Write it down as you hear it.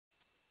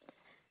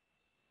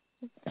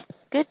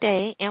Good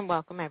day, and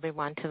welcome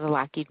everyone to the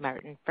Lockheed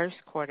Martin First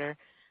Quarter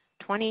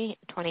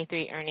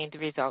 2023 Earnings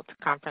Results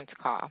Conference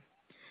Call.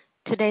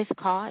 Today's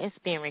call is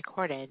being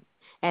recorded.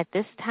 At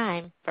this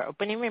time, for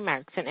opening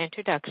remarks and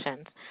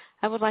introductions,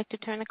 I would like to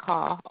turn the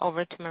call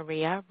over to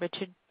Maria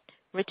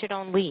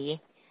Ricciardone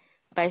Lee,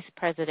 Vice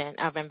President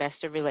of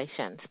Investor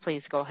Relations.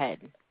 Please go ahead.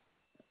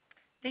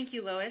 Thank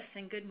you, Lois,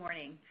 and good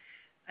morning.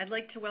 I'd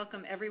like to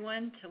welcome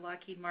everyone to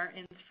Lockheed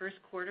Martin's First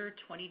Quarter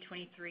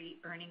 2023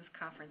 Earnings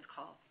Conference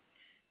Call.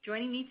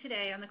 Joining me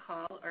today on the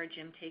call are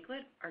Jim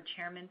Taiclet, our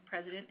Chairman,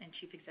 President, and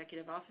Chief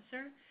Executive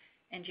Officer,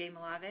 and Jay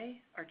Malave,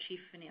 our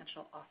Chief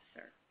Financial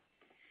Officer.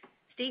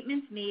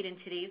 Statements made in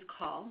today's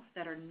call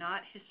that are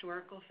not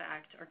historical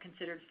fact are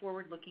considered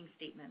forward-looking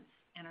statements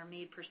and are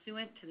made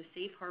pursuant to the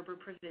safe harbor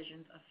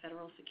provisions of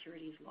federal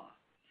securities law.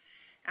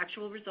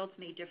 Actual results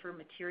may differ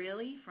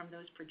materially from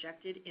those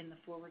projected in the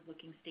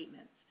forward-looking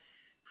statements.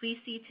 Please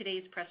see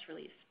today's press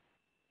release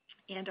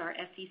and our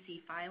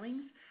SEC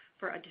filings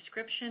for a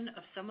description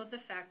of some of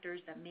the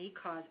factors that may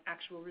cause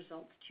actual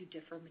results to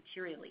differ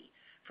materially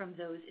from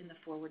those in the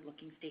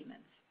forward-looking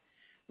statements.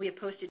 We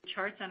have posted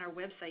charts on our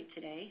website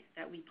today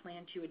that we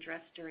plan to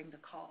address during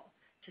the call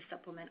to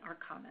supplement our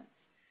comments.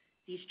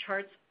 These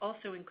charts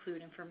also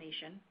include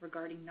information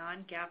regarding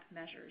non-GAAP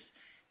measures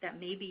that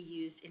may be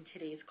used in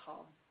today's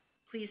call.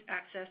 Please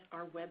access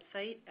our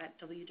website at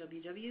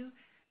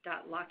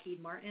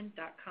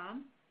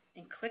www.lockheedmartin.com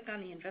and click on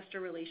the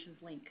Investor Relations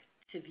link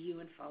to view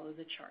and follow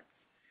the charts.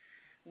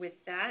 With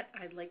that,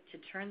 I'd like to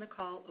turn the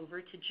call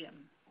over to Jim.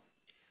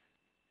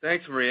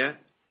 Thanks, Maria.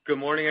 Good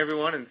morning,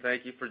 everyone, and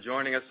thank you for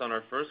joining us on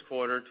our first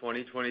quarter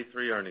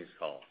 2023 earnings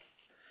call.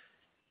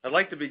 I'd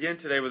like to begin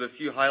today with a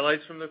few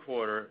highlights from the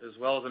quarter, as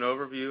well as an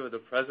overview of the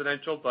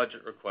presidential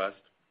budget request,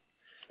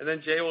 and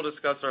then Jay will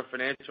discuss our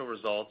financial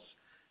results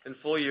and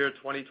full year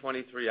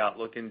 2023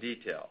 outlook in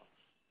detail.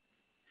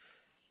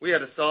 We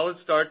had a solid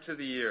start to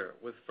the year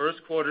with first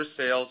quarter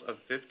sales of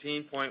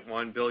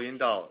 $15.1 billion.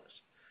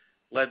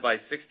 Led by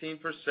 16%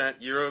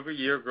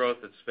 year-over-year growth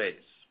at Space.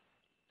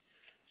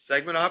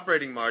 Segment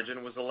operating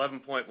margin was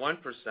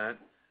 11.1%,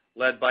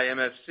 led by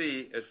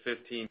MFC at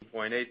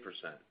 15.8%.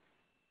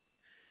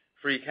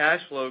 Free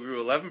cash flow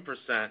grew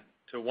 11%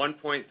 to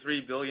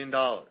 $1.3 billion,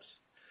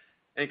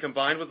 and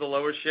combined with a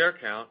lower share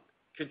count,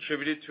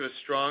 contributed to a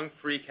strong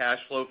free cash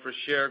flow per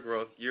share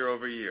growth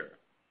year-over-year.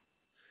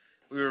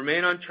 We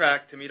remain on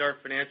track to meet our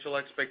financial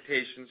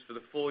expectations for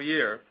the full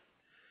year,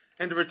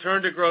 and to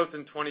return to growth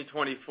in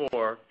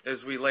 2024 as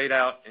we laid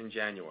out in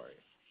January.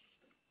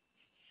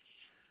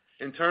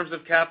 In terms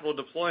of capital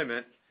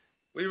deployment,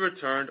 we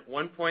returned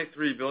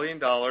 $1.3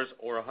 billion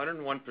or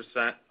 101%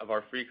 of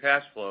our free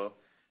cash flow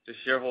to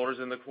shareholders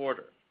in the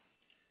quarter.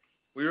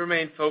 We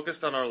remain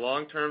focused on our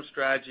long-term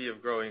strategy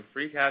of growing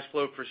free cash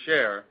flow per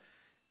share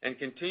and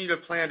continue to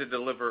plan to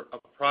deliver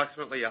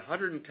approximately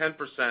 110%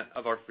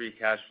 of our free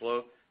cash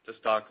flow to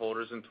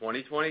stockholders in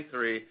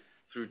 2023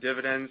 through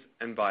dividends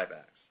and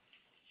buybacks.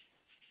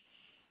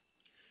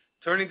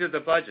 Turning to the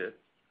budget,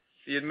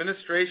 the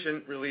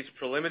administration released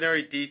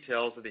preliminary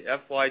details of the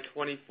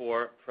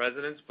FY24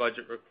 President's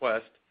Budget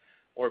Request,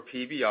 or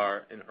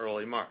PBR, in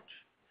early March.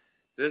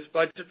 This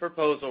budget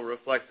proposal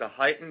reflects a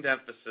heightened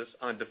emphasis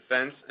on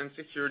defense and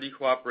security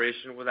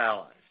cooperation with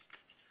allies.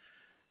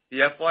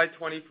 The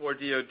FY24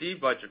 DoD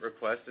budget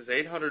request is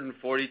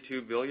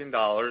 $842 billion,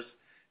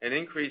 an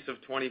increase of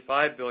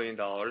 $25 billion,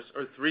 or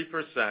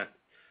 3%,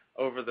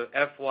 over the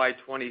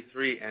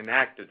FY23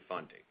 enacted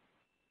funding.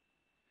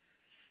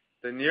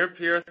 The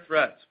near-peer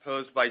threats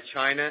posed by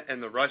China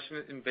and the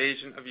Russian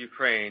invasion of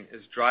Ukraine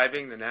is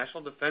driving the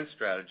National Defense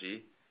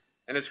Strategy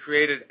and has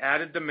created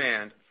added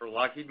demand for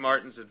Lockheed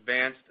Martin's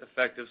advanced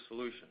effective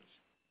solutions.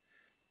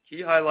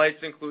 Key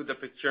highlights include the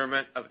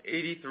procurement of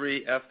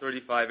 83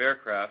 F-35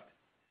 aircraft,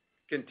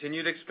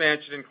 continued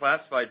expansion in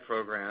classified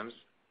programs,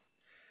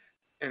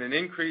 and an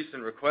increase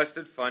in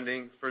requested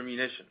funding for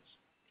munitions.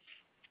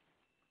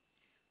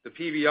 The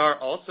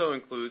PBR also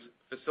includes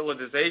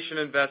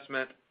facilitization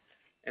investment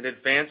and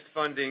advanced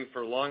funding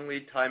for long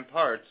lead time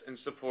parts in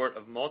support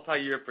of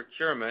multi-year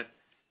procurement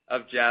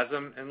of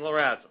JASSM and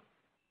LRASM.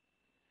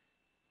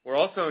 We're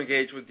also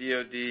engaged with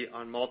DoD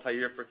on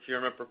multi-year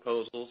procurement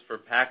proposals for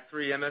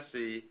PAC-3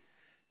 MSE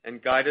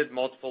and guided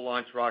multiple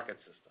launch rocket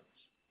systems.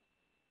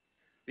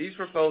 These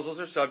proposals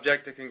are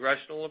subject to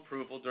congressional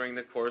approval during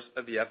the course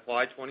of the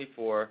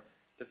FY24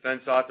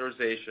 Defense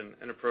Authorization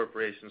and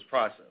Appropriations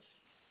process.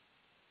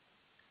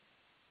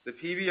 The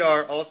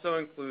PBR also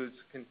includes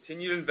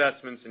continued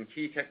investments in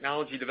key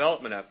technology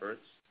development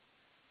efforts,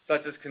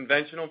 such as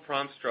conventional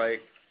prompt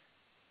strike,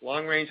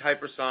 long-range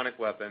hypersonic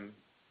weapon,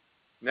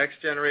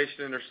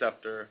 next-generation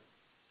interceptor,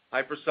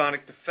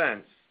 hypersonic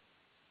defense,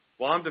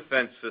 bomb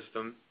defense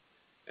system,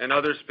 and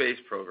other space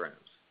programs.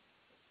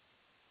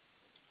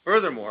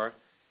 Furthermore,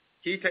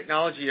 key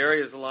technology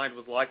areas aligned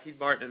with Lockheed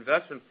Martin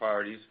investment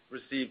priorities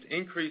received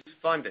increased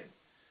funding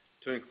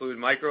to include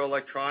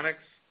microelectronics,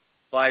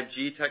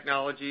 5G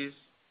technologies,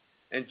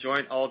 and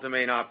joint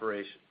all-domain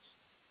operations.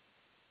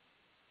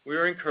 We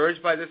are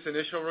encouraged by this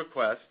initial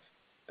request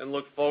and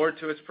look forward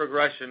to its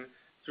progression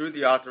through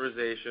the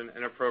authorization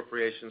and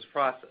appropriations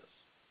process.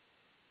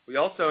 We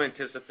also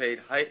anticipate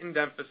heightened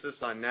emphasis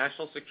on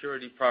national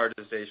security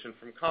prioritization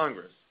from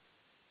Congress,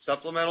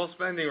 supplemental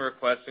spending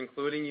requests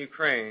including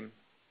Ukraine,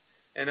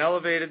 and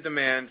elevated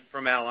demand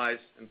from allies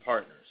and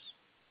partners.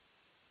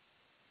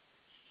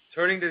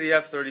 Turning to the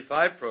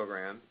F-35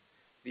 program,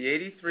 the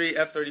 83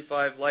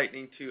 F-35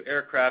 Lightning II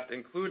aircraft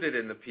included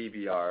in the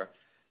PBR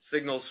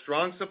signals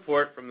strong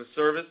support from the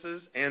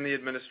services and the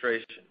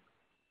administration.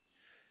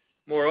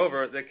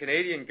 Moreover, the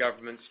Canadian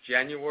government's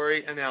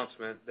January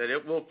announcement that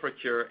it will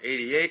procure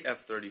 88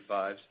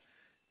 F-35s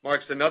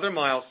marks another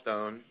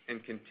milestone in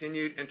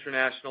continued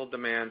international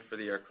demand for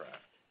the aircraft.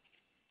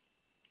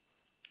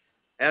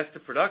 As to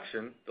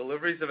production,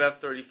 deliveries of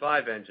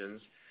F-35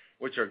 engines,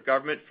 which are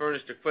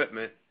government-furnished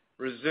equipment,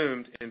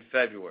 resumed in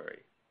February,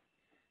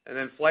 and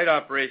then flight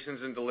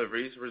operations and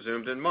deliveries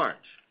resumed in March.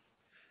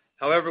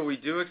 However, we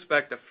do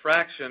expect a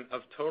fraction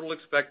of total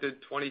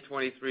expected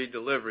 2023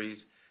 deliveries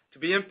to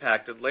be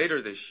impacted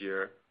later this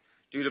year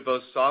due to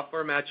both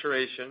software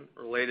maturation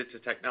related to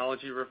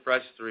Technology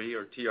Refresh 3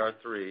 or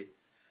TR3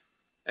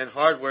 and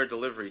hardware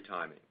delivery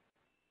timing.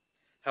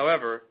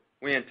 However,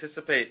 we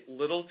anticipate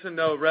little to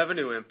no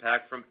revenue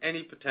impact from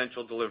any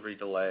potential delivery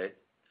delay,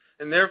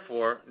 and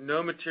therefore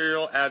no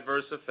material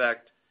adverse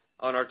effect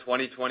on our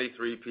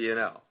 2023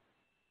 P&L.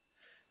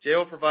 Jay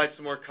will provide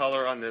some more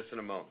color on this in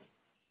a moment.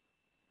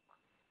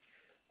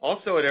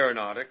 Also at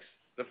Aeronautics,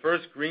 the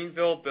first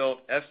Greenville-built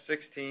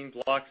F-16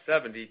 Block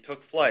 70 took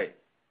flight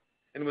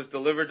and was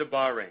delivered to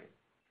Bahrain.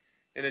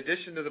 In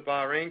addition to the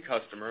Bahrain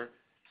customer,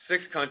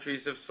 6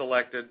 countries have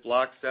selected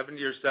Block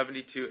 70 or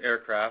 72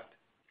 aircraft,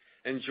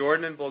 and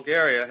Jordan and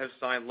Bulgaria have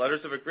signed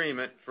letters of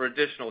agreement for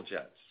additional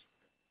jets.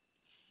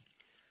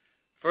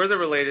 Further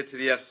related to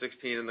the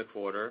F-16 in the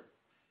quarter,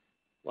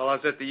 while I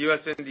was at the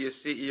U.S.-India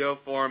CEO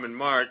Forum in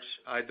March,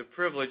 I had the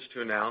privilege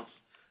to announce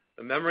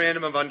the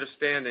Memorandum of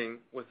Understanding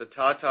with the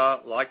Tata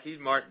Lockheed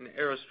Martin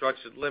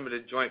Aerostructures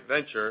Limited joint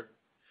venture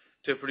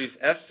to produce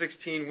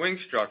F-16 wing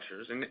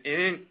structures in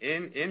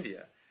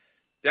India,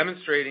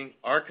 demonstrating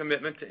our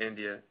commitment to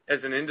India as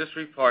an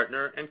industry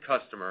partner and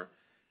customer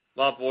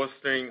while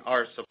bolstering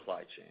our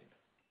supply chain.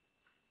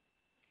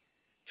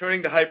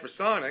 Turning to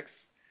hypersonics,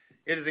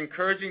 it is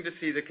encouraging to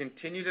see the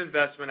continued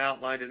investment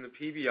outlined in the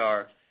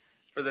PBR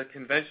for the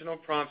Conventional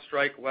Prompt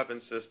Strike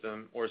Weapon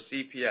System, or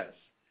CPS,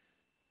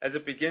 as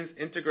it begins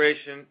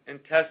integration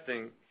and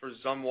testing for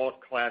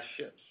Zumwalt-class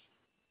ships,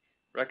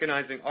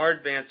 recognizing our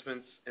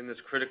advancements in this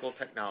critical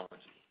technology.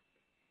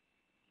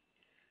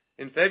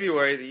 In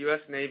February, the U.S.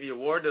 Navy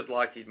awarded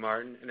Lockheed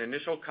Martin an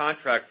initial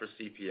contract for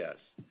CPS,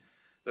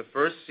 the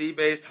first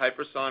sea-based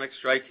hypersonic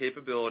strike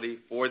capability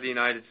for the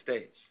United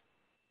States,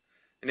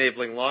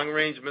 enabling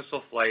long-range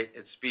missile flight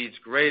at speeds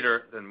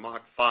greater than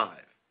Mach 5.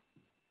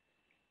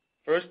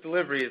 First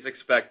delivery is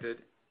expected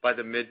by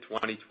the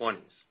mid-2020s.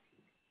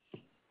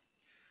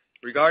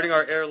 Regarding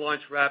our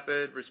Air-Launched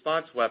Rapid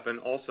Response Weapon,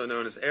 also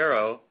known as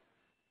ARROW,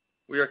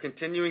 we are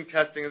continuing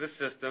testing of the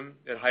system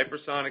at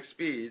hypersonic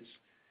speeds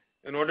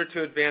in order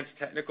to advance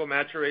technical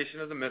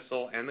maturation of the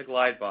missile and the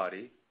glide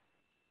body,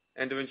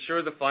 and to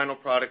ensure the final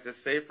product is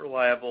safe,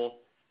 reliable,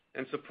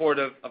 and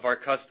supportive of our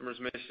customers'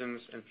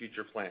 missions and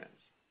future plans.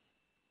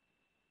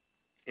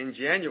 In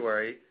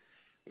January,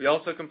 we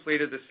also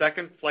completed the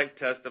second flight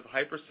test of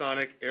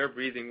hypersonic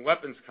air-breathing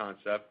weapons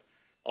concept,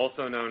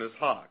 also known as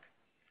HAWK,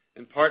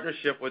 in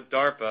partnership with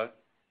DARPA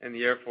and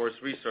the Air Force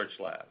Research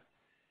Lab.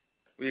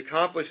 We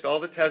accomplished all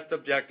the test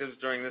objectives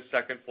during this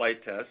second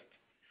flight test,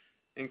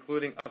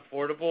 including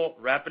affordable,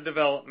 rapid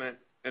development,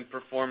 and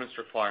performance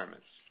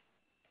requirements.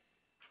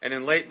 And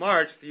in late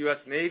March, the U.S.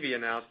 Navy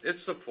announced its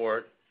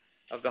support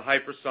of the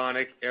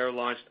Hypersonic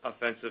Air-Launched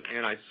Offensive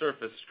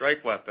Anti-Surface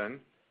Strike Weapon,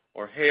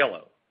 or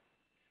HALO.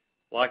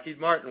 Lockheed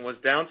Martin was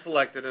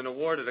down-selected and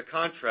awarded a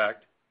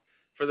contract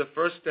for the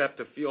first step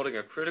to fielding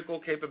a critical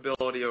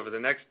capability over the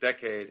next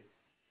decade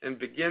and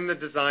begin the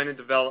design and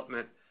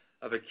development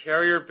of a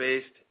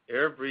carrier-based,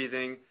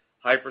 air-breathing,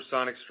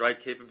 hypersonic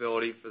strike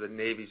capability for the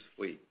Navy's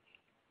fleet.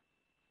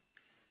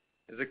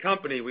 As a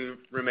company, we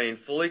remain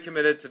fully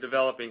committed to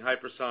developing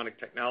hypersonic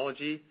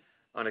technology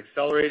on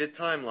accelerated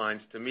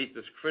timelines to meet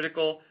this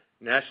critical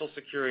national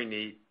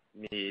security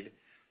need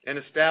and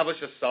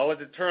establish a solid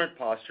deterrent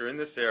posture in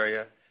this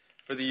area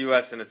for the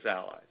U.S. and its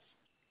allies.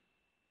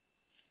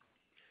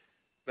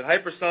 But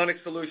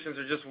hypersonic solutions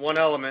are just one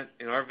element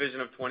in our vision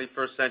of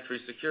 21st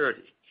century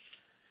security.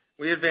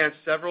 We advanced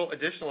several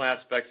additional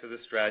aspects of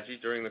this strategy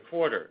during the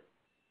quarter,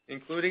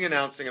 including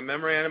announcing a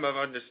memorandum of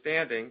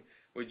understanding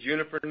with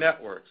Juniper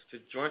Networks to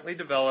jointly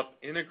develop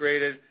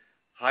integrated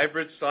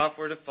hybrid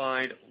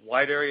software-defined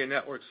wide area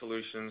network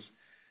solutions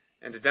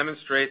and to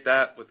demonstrate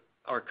that with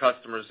our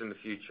customers in the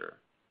future.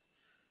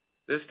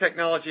 This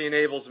technology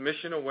enables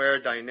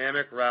mission-aware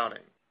dynamic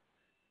routing,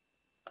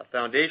 a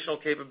foundational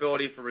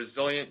capability for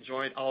resilient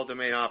joint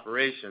all-domain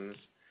operations.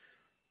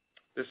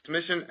 This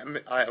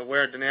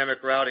mission-aware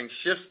dynamic routing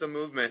shifts the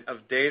movement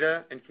of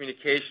data and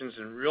communications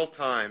in real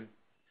time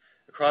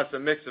across a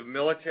mix of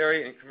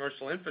military and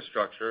commercial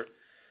infrastructure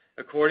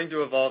according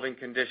to evolving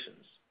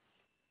conditions.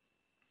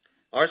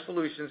 Our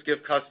solutions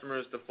give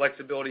customers the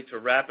flexibility to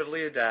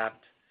rapidly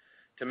adapt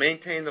to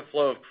maintain the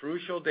flow of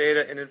crucial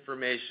data and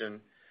information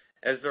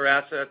as their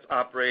assets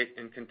operate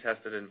in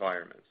contested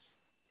environments.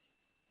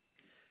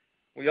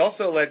 We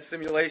also led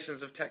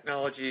simulations of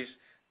technologies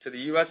to the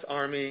U.S.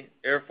 Army,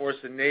 Air Force,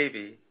 and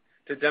Navy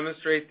to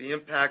demonstrate the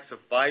impacts of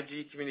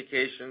 5G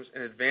communications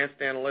and advanced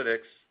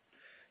analytics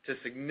to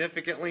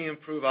significantly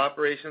improve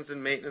operations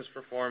and maintenance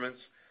performance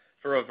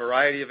for a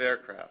variety of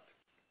aircraft,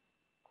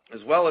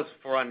 as well as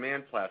for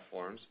unmanned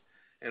platforms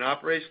in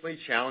operationally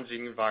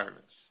challenging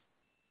environments.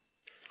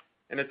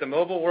 And at the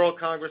Mobile World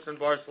Congress in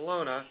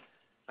Barcelona,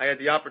 I had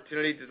the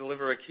opportunity to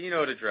deliver a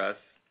keynote address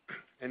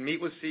and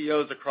meet with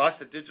CEOs across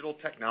the digital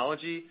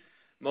technology,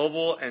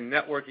 mobile, and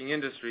networking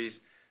industries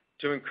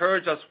to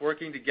encourage us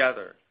working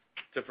together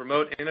to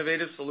promote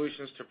innovative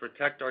solutions to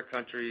protect our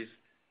countries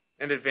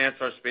and advance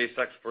our space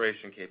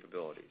exploration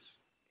capabilities.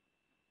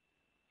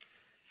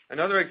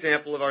 Another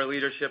example of our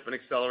leadership in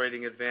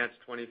accelerating advanced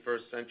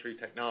 21st century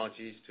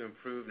technologies to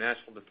improve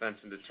national defense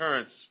and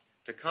deterrence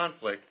to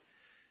conflict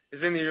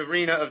is in the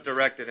arena of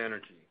directed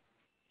energy.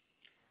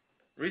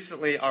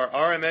 Recently, our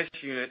RMS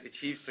unit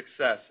achieved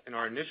success in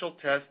our initial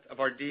test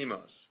of our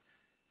DEMOS,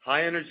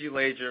 high-energy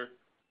laser,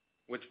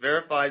 which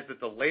verifies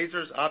that the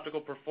laser's optical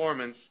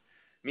performance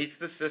meets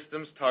the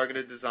system's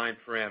targeted design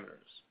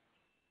parameters.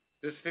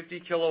 This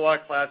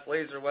 50-kilowatt class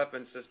laser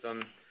weapon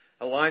system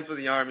aligns with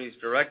the Army's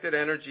directed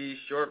energy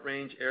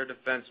short-range air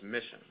defense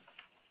mission.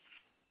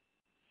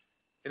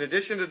 In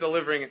addition to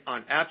delivering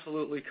on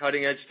absolutely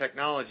cutting-edge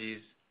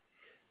technologies,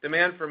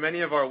 demand for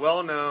many of our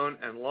well-known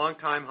and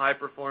long-time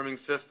high-performing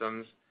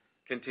systems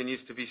continues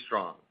to be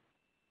strong.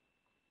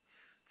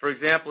 For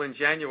example, in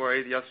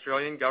January, the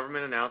Australian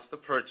government announced the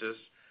purchase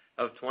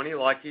of 20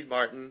 Lockheed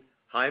Martin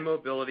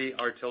high-mobility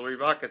artillery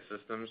rocket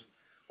systems,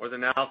 or the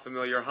now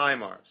familiar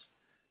HIMARS,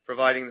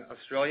 providing the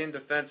Australian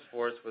Defence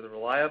Force with a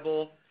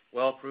reliable,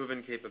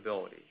 well-proven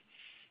capability.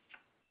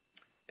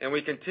 And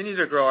we continue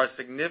to grow our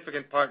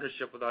significant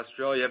partnership with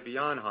Australia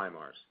beyond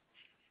HIMARS.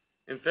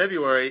 In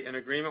February, an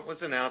agreement was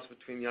announced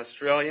between the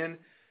Australian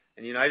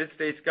and United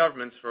States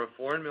governments for a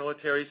foreign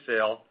military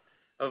sale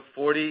of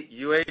 40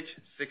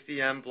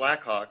 UH-60M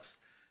Blackhawks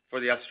for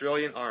the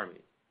Australian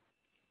Army,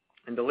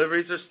 and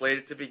deliveries are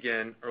slated to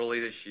begin early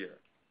this year.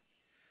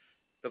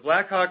 The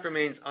Black Hawk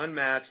remains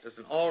unmatched as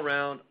an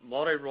all-round,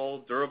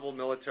 multi-role, durable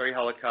military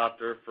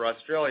helicopter for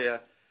Australia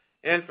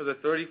and for the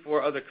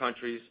 34 other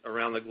countries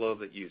around the globe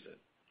that use it.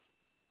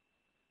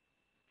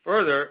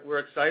 Further, we're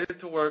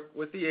excited to work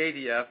with the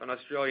ADF and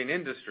Australian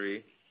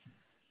industry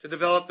to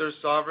develop their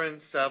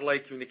sovereign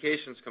satellite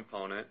communications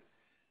component,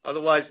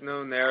 otherwise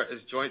known there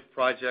as Joint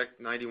Project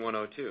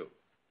 9102.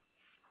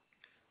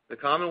 The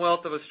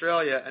Commonwealth of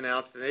Australia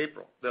announced in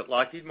April that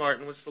Lockheed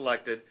Martin was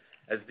selected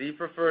as the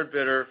preferred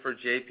bidder for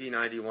JP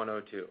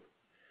 9102.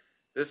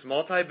 This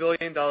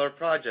multi-billion-dollar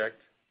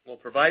project will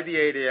provide the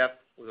ADF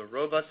with a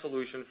robust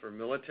solution for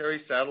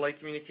military satellite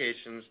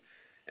communications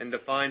and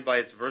defined by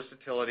its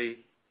versatility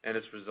and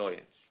its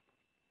resilience.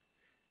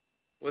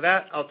 With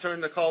that, I'll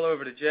turn the call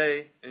over to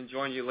Jay and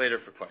join you later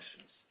for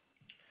questions.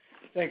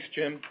 Thanks,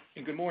 Jim,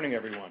 and good morning,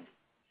 everyone.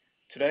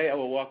 Today, I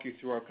will walk you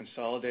through our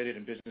consolidated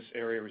and business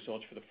area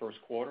results for the first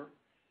quarter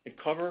and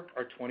cover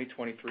our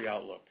 2023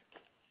 outlook.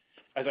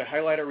 As I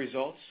highlight our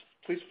results,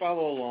 please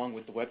follow along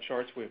with the web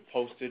charts we have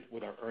posted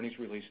with our earnings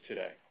release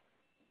today.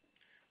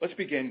 Let's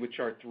begin with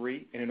Chart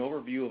 3 and an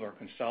overview of our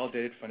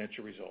consolidated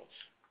financial results.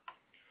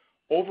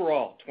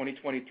 Overall,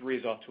 2023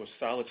 is off to a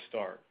solid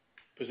start,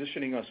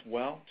 positioning us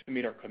well to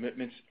meet our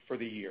commitments for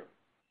the year.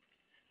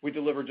 We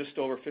delivered just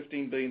over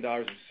 $15 billion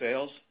in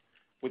sales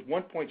with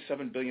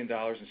 $1.7 billion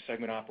in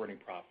segment operating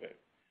profit,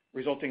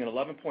 resulting in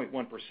 11.1%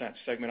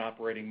 segment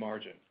operating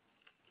margin.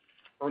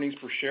 Earnings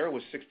per share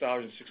was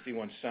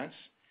 $6.61,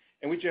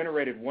 and we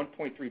generated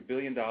 $1.3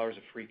 billion of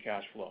free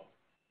cash flow,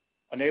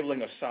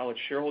 enabling a solid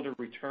shareholder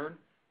return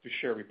through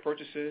share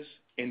repurchases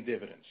and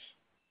dividends.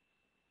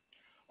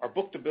 Our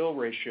book-to-bill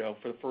ratio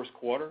for the first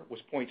quarter was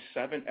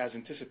 0.7 as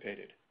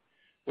anticipated,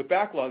 with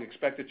backlog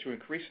expected to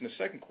increase in the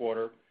second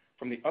quarter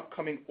from the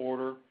upcoming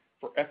order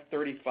for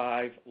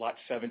F-35 Lot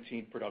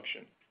 17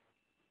 production.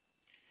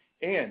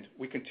 And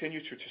we continue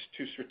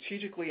to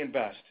strategically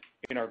invest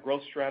in our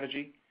growth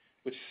strategy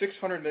with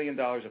 $600 million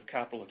of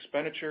capital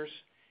expenditures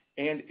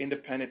and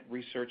independent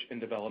research and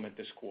development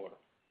this quarter.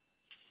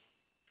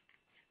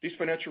 These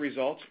financial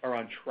results are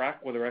on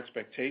track with our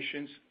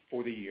expectations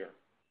for the year.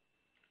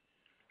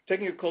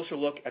 Taking a closer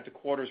look at the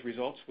quarter's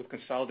results with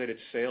consolidated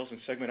sales and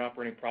segment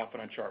operating profit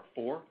on Chart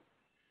 4,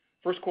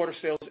 first quarter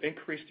sales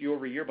increased year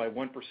over year by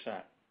 1%,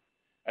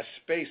 as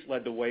space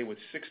led the way with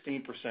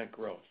 16%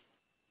 growth.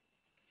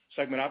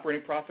 Segment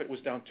operating profit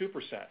was down 2%,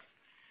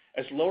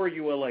 as lower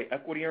ULA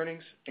equity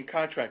earnings and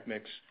contract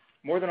mix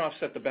more than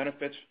offset the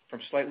benefits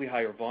from slightly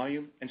higher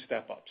volume and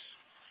step-ups.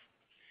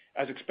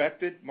 As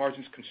expected,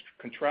 margins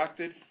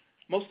contracted,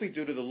 mostly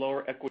due to the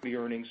lower equity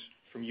earnings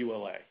from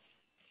ULA.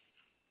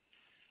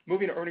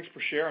 Moving to earnings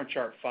per share on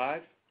Chart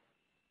 5,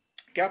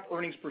 GAAP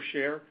earnings per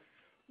share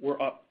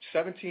were up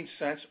 17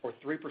 cents or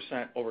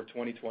 3% over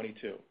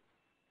 2022.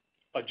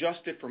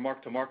 Adjusted for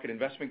mark-to-market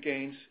investment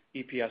gains,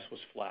 EPS was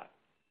flat.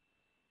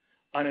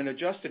 On an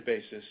adjusted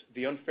basis,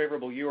 the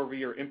unfavorable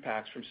year-over-year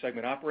impacts from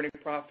segment operating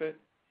profit,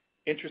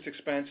 interest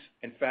expense,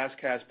 and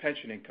FAS/CAS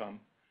pension income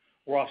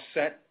were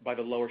offset by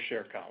the lower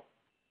share count.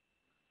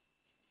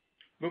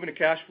 Moving to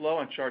cash flow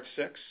on Chart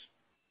 6,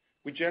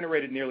 we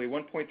generated nearly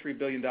 $1.3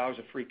 billion of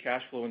free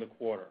cash flow in the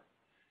quarter,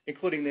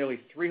 including nearly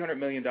 $300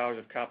 million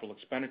of capital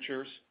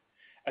expenditures,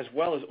 as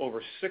well as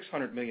over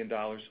 $600 million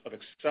of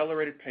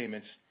accelerated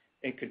payments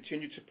and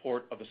continued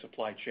support of the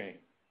supply chain.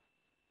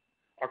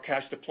 Our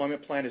cash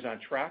deployment plan is on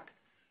track,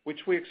 which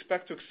we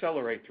expect to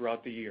accelerate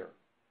throughout the year.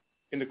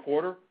 In the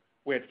quarter,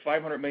 we had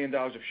 $500 million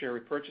of share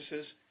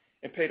repurchases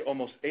and paid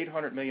almost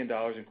 $800 million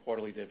in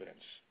quarterly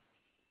dividends.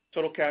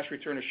 Total cash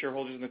return to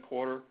shareholders in the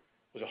quarter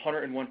was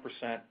 101%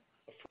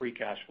 of free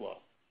cash flow.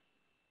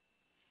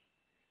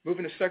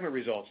 Moving to segment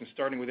results and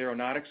starting with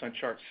Aeronautics on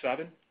Chart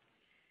 7,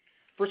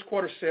 first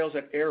quarter sales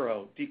at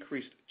Aero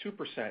decreased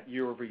 2%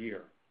 year over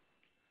year.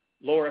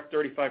 Lower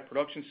F-35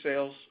 production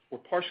sales were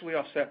partially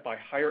offset by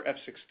higher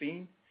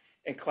F-16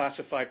 and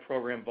classified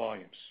program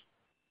volumes.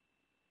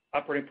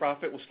 Operating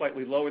profit was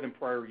slightly lower than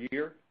prior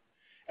year,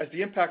 as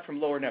the impact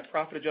from lower net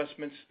profit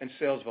adjustments and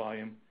sales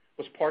volume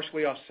was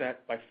partially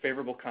offset by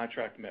favorable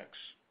contract mix.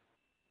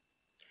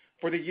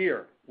 For the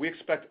year, we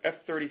expect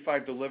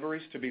F-35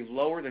 deliveries to be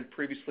lower than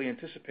previously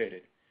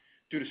anticipated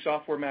due to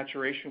software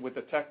maturation with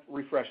the Tech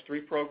Refresh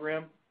 3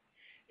 program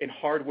and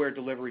hardware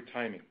delivery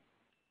timing.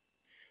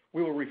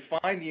 We will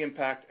refine the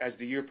impact as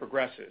the year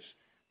progresses,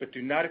 but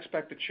do not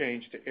expect a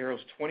change to Aero's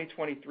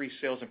 2023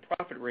 sales and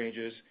profit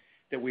ranges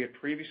that we had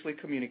previously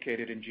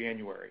communicated in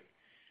January,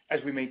 as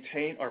we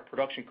maintain our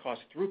production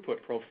cost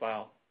throughput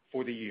profile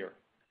for the year.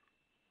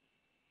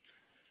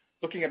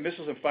 Looking at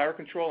Missiles and Fire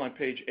Control on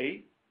page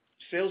 8,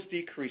 sales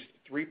decreased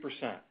 3%,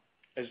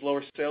 as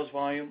lower sales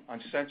volume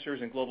on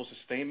sensors and global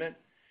sustainment,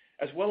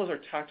 as well as our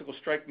tactical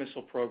strike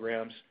missile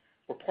programs,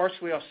 were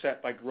partially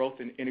offset by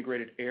growth in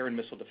integrated air and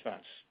missile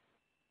defense.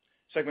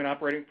 Segment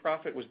operating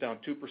profit was down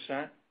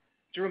 2%,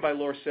 driven by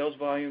lower sales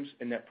volumes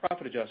and net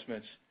profit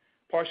adjustments,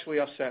 partially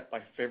offset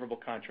by favorable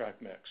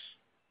contract mix.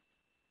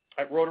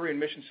 At Rotary and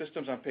Mission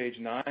Systems on page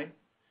 9,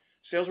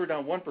 sales were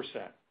down 1%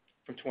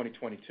 from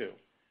 2022,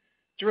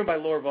 driven by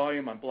lower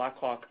volume on Black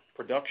Hawk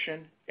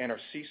production and our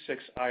C-6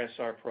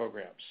 ISR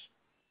programs.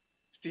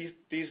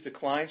 These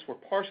declines were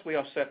partially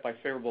offset by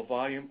favorable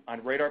volume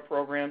on radar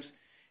programs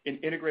in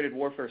integrated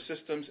warfare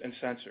systems and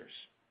sensors,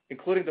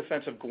 including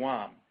defense of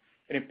Guam,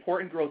 an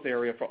important growth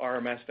area for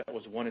RMS that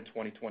was won in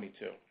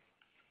 2022.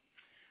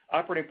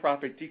 Operating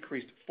profit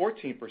decreased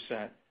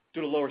 14%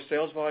 due to lower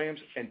sales volumes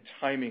and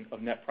timing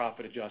of net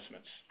profit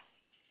adjustments.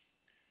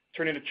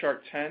 Turning to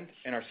Chart 10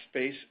 and our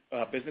space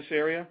business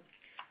area,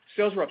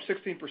 sales were up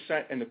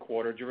 16% in the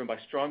quarter, driven by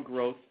strong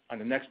growth on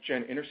the Next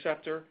Gen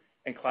Interceptor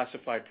and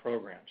classified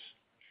programs,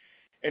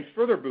 and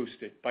further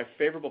boosted by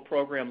favorable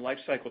program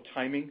lifecycle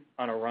timing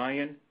on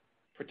Orion,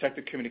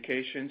 Protected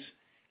Communications,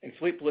 and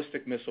Fleet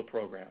Ballistic Missile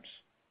programs.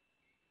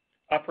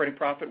 Operating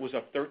profit was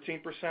up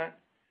 13%,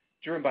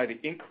 driven by the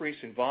increase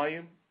in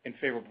volume and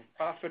favorable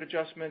profit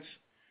adjustments,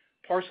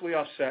 partially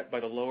offset by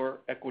the lower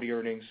equity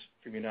earnings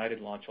from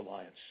United Launch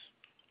Alliance.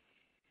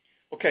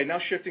 Okay, now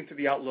shifting to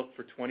the outlook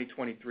for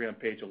 2023 on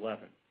page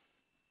 11.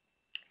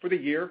 For the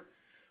year,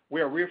 we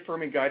are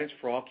reaffirming guidance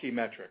for all key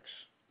metrics.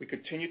 We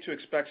continue to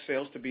expect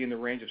sales to be in the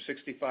range of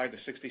 $65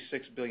 to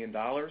 $66 billion,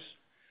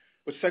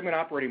 with segment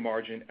operating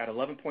margin at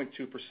 11.2%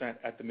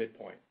 at the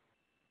midpoint.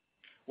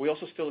 We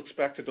also still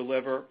expect to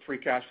deliver free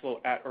cash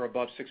flow at or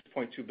above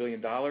 $6.2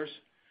 billion,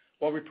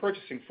 while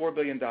repurchasing $4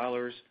 billion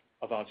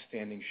of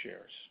outstanding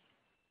shares.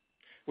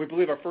 We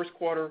believe our first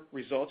quarter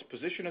results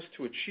position us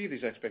to achieve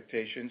these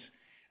expectations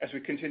as we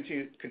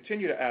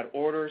continue to add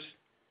orders,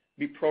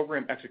 meet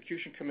program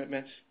execution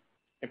commitments,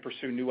 and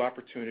pursue new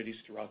opportunities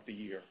throughout the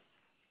year.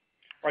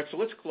 All right, so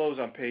let's close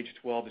on page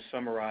 12 to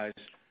summarize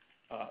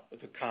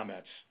the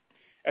comments.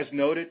 As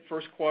noted,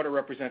 first quarter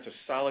represents a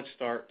solid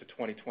start to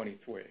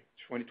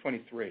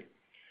 2023.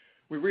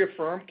 We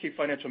reaffirm key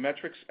financial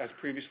metrics as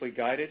previously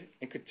guided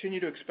and continue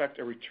to expect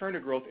a return to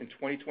growth in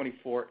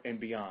 2024 and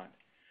beyond,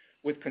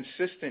 with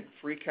consistent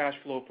free cash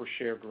flow per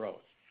share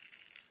growth.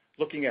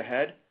 Looking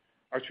ahead,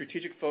 our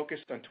strategic focus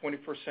on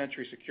 21st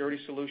century security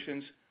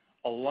solutions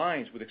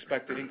aligns with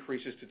expected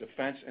increases to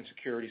defense and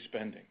security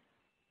spending.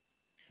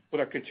 With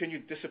our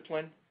continued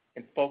discipline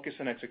and focus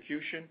on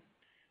execution,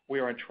 we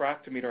are on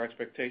track to meet our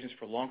expectations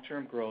for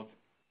long-term growth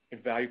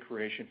and value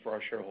creation for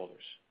our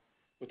shareholders.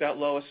 With that,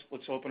 Lois,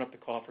 let's open up the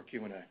call for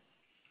Q&A.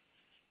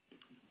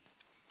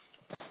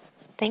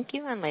 Thank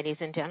you, and ladies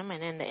and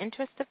gentlemen, in the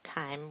interest of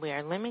time, we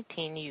are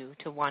limiting you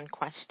to one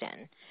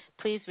question.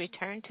 Please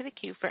return to the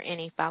queue for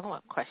any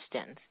follow-up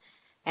questions.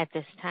 At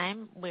this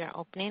time, we are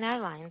opening our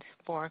lines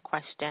for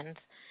questions.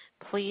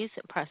 Please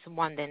press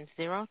 1 then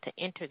 0 to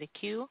enter the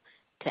queue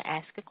to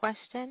ask a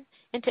question,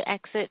 and to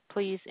exit,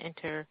 please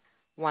enter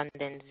 1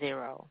 then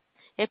 0.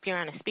 If you're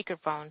on a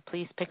speakerphone,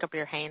 please pick up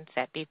your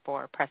handset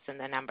before pressing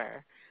the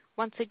number.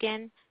 Once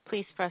again,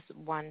 please press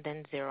 1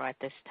 then 0 at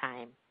this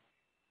time.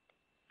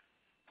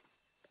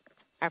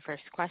 Our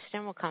first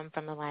question will come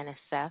from the line of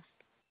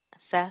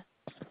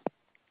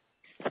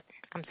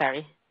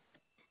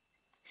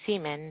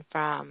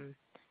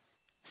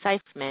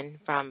Seifman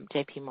from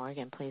J.P.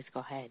 Morgan. Please go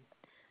ahead.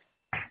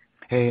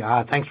 Hey,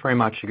 thanks very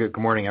much. Good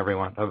morning,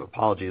 everyone.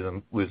 Apologies,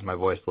 I'm losing my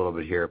voice a little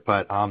bit here.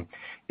 But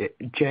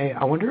Jay,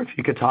 I wonder if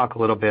you could talk a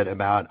little bit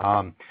about,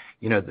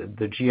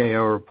 the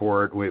GAO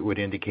report would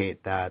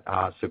indicate that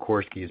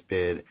Sikorsky's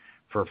bid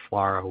for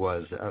FLRAA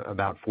was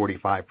about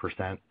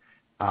 45%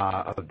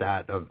 of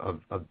that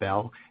of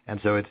Bell. And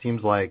so it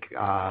seems like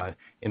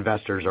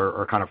investors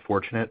are kind of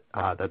fortunate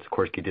that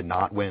Sikorsky did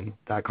not win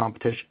that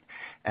competition.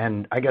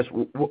 And I guess,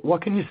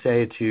 what can you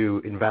say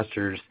to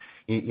investors?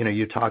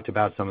 You talked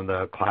about some of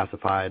the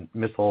classified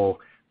missile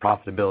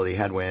profitability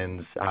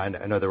headwinds. I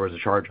know there was a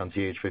charge on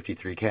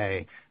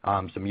CH-53K,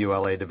 some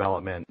ULA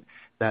development,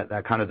 that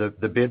kind of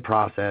the bid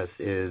process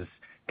is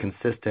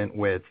consistent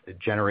with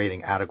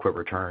generating adequate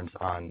returns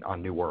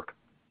on new work.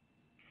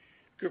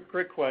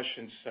 Great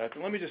question, Seth.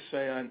 And let me just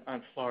say on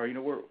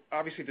FLRAA, we're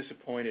obviously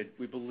disappointed.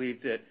 We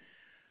believe that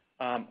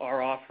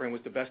our offering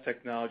was the best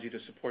technology to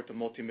support the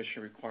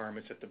multi-mission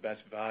requirements at the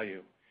best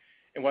value.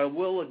 And while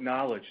we'll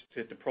acknowledge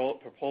that the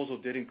proposal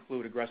did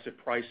include aggressive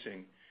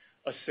pricing,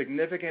 a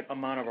significant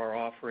amount of our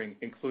offering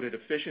included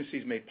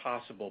efficiencies made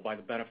possible by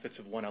the benefits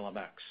of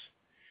 1LMX.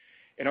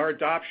 And our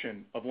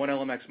adoption of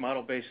 1LMX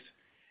model-based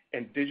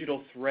and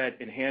digital thread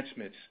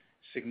enhancements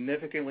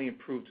significantly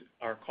improved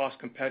our cost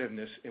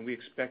competitiveness, and we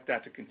expect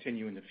that to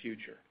continue in the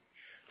future.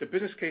 The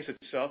business case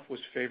itself was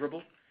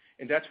favorable,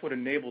 and that's what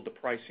enabled the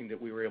pricing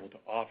that we were able to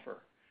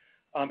offer.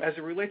 As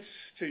it relates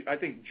to, I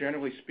think,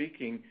 generally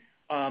speaking,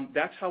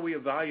 that's how we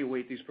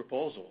evaluate these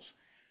proposals.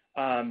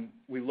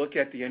 We look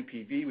at the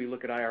NPV, we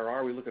look at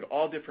IRR, we look at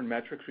all different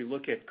metrics, we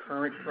look at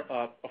current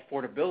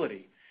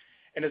affordability.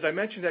 And as I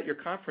mentioned at your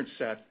conference,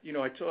 Seth,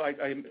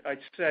 I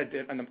said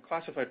that on the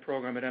classified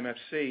program at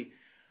MFC,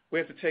 we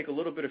have to take a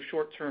little bit of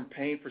short-term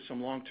pain for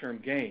some long-term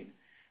gain.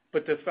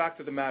 But the fact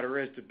of the matter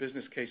is the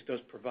business case does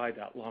provide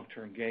that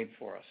long-term gain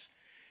for us.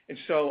 And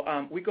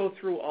so we go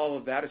through all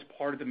of that as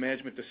part of the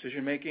management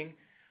decision-making,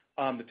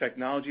 the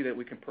technology that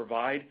we can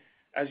provide.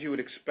 As you would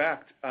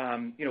expect,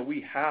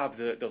 we have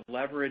the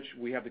leverage,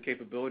 we have the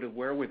capability, the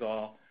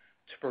wherewithal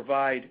to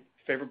provide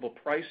favorable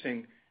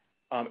pricing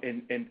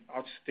and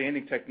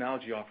outstanding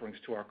technology offerings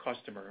to our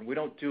customer. And we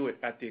don't do it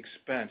at the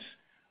expense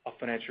of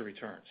financial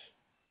returns.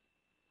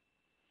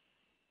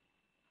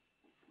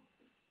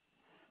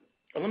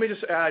 Let me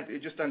just add,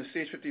 just on the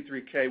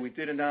CH-53K, we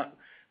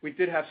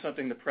did have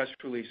something in the press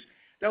release.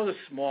 That was a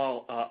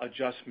small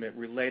adjustment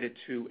related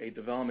to a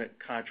development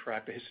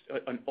contract,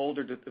 an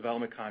older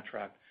development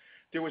contract.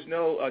 There was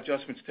no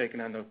adjustments taken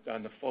on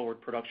the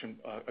forward production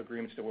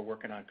agreements that we're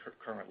working on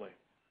currently.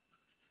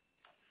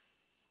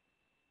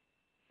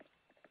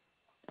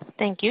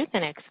 Thank you. The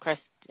next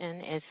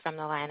question is from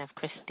the line of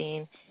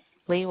Kristine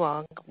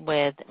Liwag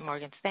with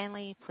Morgan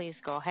Stanley. Please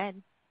go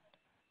ahead.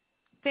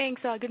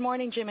 Thanks. Good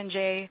morning, Jim and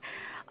Jay.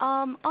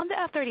 On the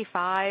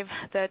F-35,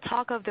 the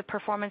talk of the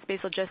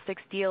performance-based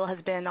logistics deal has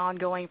been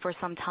ongoing for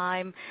some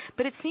time,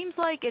 but it seems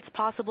like it's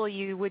possible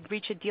you would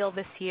reach a deal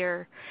this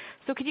year.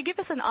 So could you give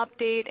us an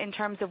update in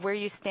terms of where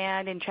you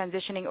stand in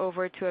transitioning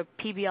over to a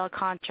PBL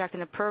contract in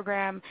the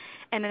program,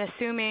 and then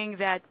assuming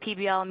that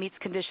PBL meets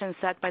conditions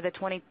set by the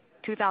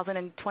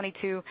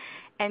 2022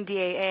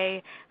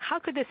 NDAA, how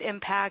could this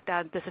impact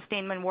the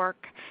sustainment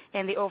work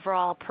and the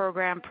overall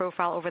program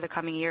profile over the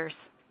coming years?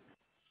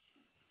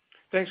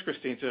 Thanks,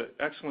 Christine. It's an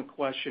excellent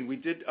question. We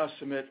did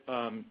submit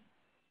a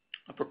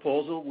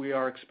proposal. We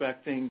are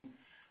expecting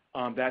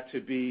that to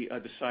be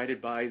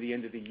decided by the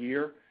end of the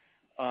year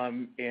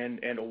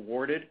and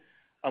awarded.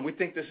 We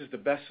think this is the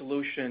best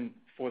solution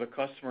for the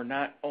customer,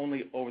 not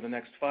only over the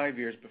next 5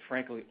 years, but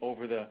frankly,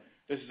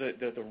 this is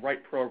the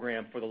right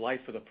program for the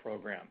life of the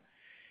program.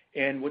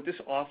 And what this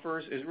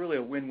offers is really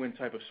a win-win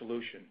type of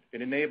solution.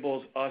 It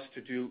enables us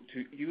to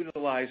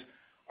utilize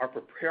our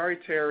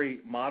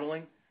proprietary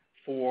modeling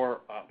for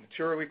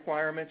material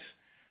requirements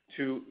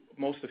to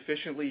most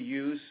efficiently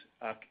use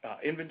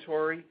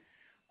inventory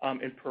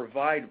and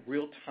provide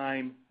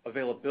real-time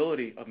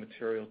availability of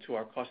material to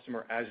our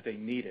customer as they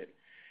need it.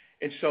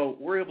 And so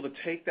we're able to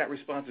take that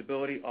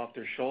responsibility off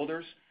their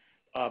shoulders,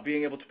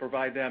 being able to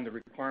provide them the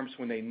requirements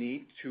when they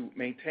need to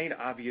maintain,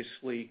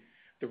 obviously,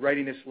 the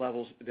readiness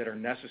levels that are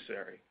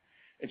necessary.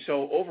 And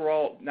so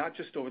overall, not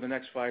just over the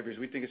next 5 years,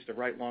 we think it's the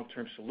right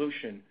long-term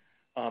solution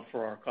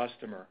for our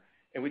customer.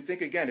 And we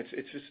think, again,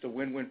 it's just a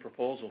win-win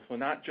proposal for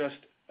not just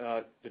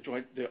the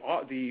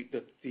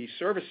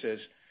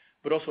services,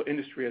 but also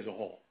industry as a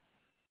whole.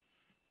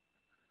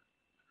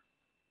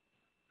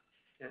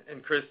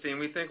 And Christine,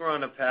 we think we're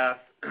on a path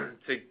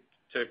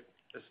to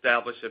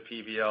establish a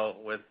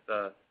PBL with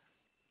the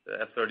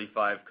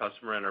F-35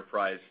 customer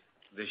enterprise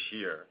this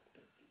year,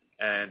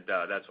 and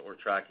that's what we're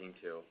tracking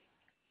to.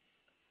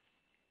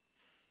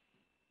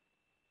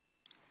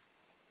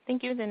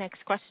 Thank you. The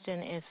next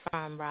question is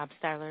from Rob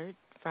Stallard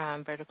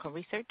from Vertical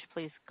Research.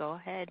 Please go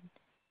ahead.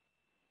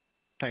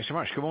 Thanks so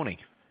much. Good morning.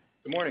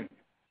 Good morning.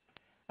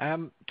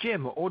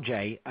 Jim or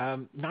Jay,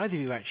 neither of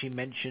you actually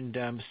mentioned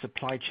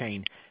supply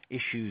chain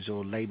issues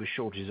or labor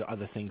shortages or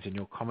other things in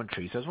your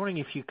commentary. So I was wondering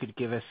if you could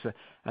give us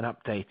an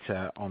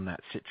update on that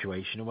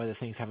situation and whether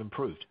things have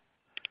improved.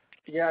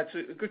 Yeah,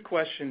 it's a good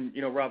question.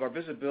 Rob, our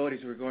visibility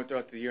as we were going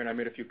throughout the year, and I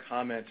made a few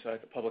comments,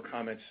 public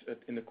comments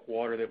in the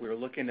quarter that we were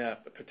looking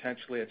at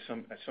potentially at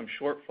some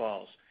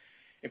shortfalls.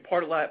 And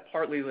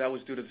partly that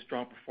was due to the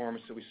strong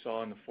performance that we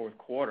saw in the fourth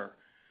quarter.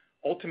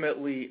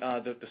 Ultimately,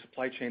 the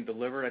supply chain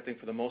delivered, I think,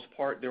 for the most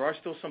part. There are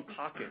still some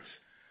pockets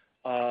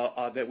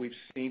that we've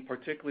seen,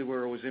 particularly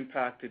where it was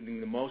impacted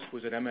the most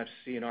was at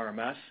MFC and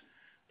RMS.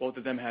 Both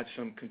of them had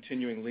some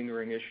continuing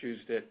lingering issues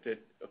that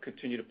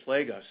continue to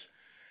plague us.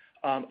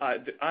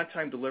 The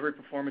on-time delivery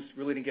performance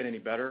really didn't get any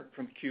better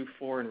from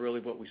Q4 and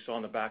really what we saw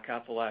in the back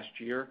half of last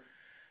year.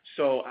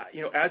 So,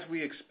 as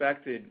we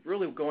expected,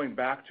 really going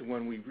back to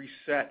when we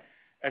reset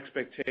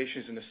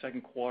expectations in the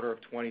second quarter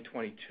of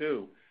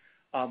 2022,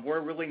 we're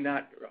really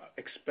not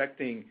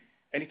expecting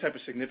any type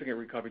of significant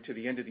recovery to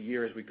the end of the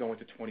year as we go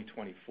into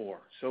 2024.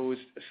 So it was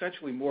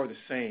essentially more of the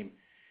same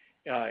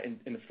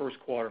in the first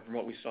quarter from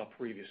what we saw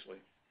previously.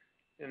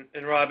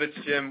 And Rob, it's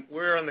Jim.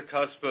 We're on the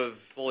cusp of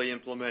fully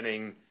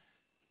implementing,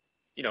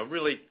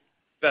 really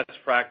best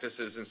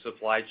practices in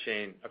supply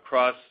chain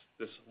across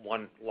this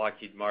one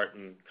Lockheed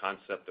Martin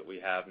concept that we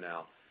have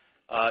now.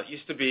 It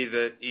used to be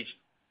that each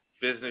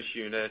business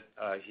unit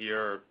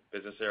here, or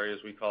business area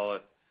as we call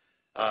it,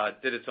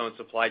 did its own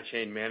supply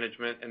chain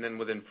management, and then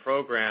within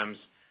programs,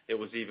 it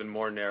was even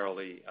more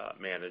narrowly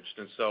managed.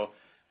 And so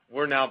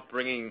we're now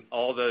bringing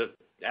all the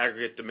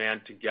aggregate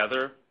demand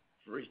together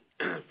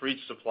for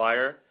each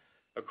supplier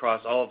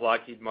across all of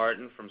Lockheed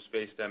Martin, from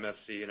space to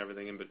MFC and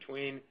everything in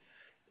between.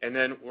 And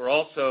then we're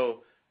also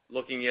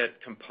looking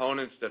at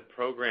components that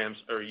programs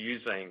are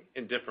using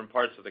in different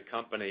parts of the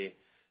company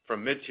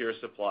from mid-tier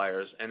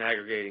suppliers and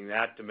aggregating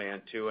that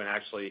demand too, and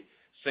actually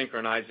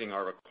synchronizing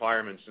our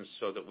requirements and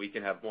so that we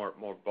can have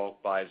more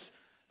bulk buys,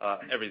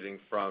 everything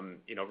from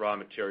raw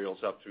materials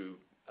up through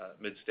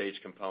mid-stage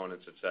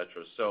components, et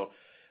cetera. So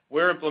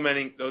we're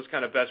implementing those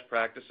kind of best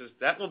practices.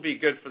 That will be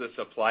good for the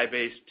supply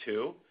base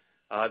too.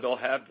 They'll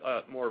have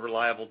more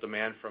reliable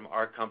demand from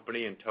our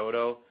company in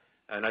toto,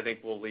 and I think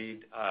we'll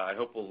lead. I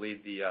hope we'll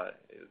lead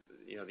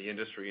the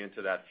industry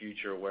into that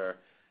future where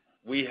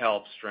we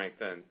help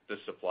strengthen the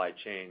supply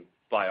chain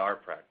by our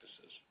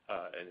practices,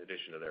 in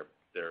addition to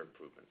their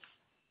improvements.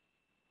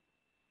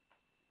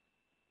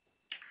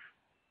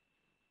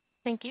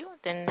 Thank you.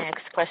 The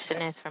next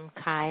question is from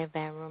Cai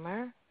von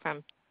Rumohr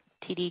from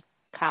TD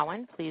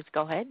Cowen. Please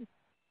go ahead.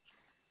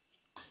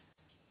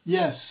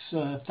 Yes,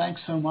 thanks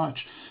so much.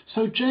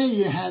 So Jay,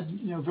 you had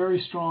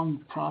very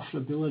strong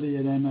profitability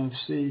at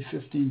MFC,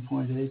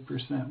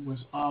 15.8% was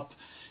up,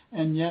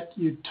 and yet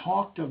you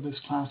talked of this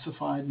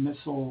classified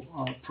missile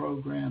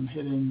program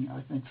hitting,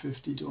 I think,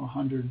 50 to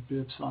 100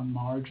 bips on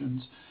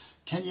margins.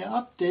 Can you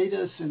update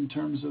us in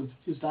terms of,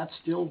 is that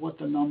still what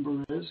the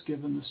number is,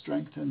 given the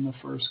strength in the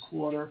first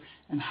quarter,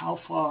 and how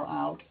far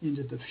out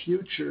into the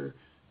future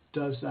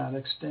does that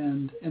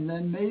extend? And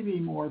then maybe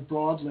more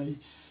broadly,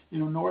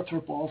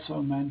 Northrop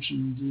also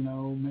mentioned,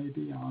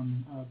 maybe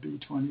on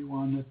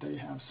B-21 that they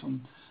have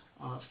some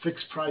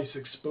fixed price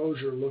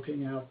exposure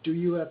looking out. Do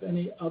you have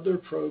any other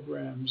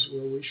programs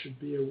where we should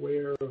be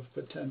aware of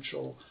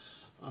potential,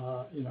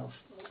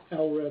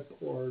 LRIP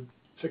or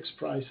fixed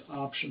price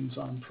options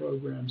on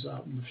programs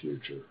out in the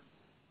future?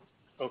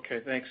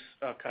 Okay, thanks,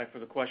 Kai, for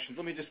the question.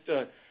 Let me just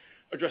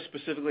address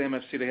specifically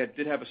MFC. They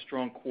did have a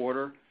strong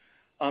quarter.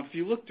 If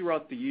you look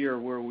throughout the year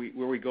where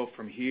we go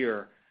from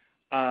here,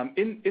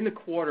 in the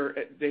quarter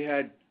they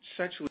had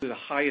essentially the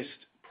highest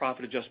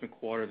profit adjustment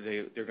quarter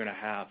they're going to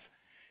have,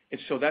 and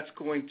so that's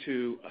going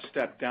to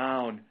step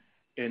down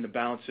in the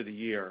balance of the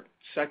year.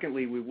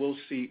 Secondly, we will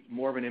see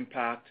more of an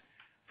impact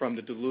from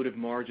the dilutive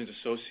margins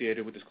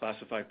associated with this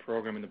classified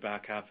program in the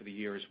back half of the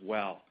year as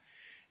well.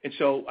 And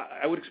so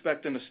I would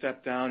expect them to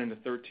step down in the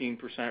 13%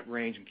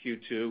 range in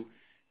Q2,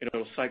 and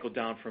it'll cycle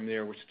down from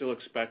there. We're still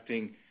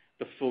expecting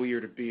the full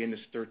year to be in this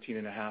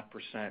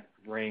 13.5%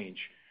 range,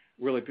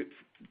 really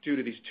due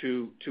to these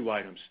two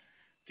items.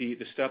 The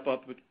step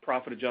up with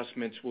profit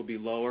adjustments will be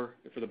lower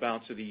for the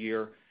balance of the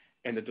year,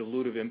 and the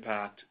dilutive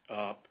impact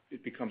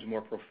it becomes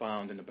more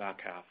profound in the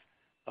back half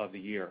of the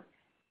year.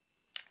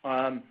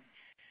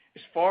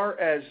 As far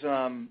as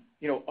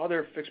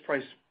other fixed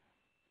price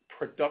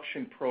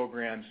production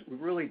programs,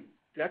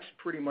 that's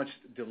pretty much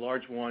the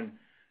large one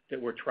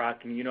that we're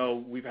tracking.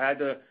 We've had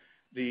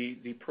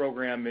the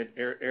program at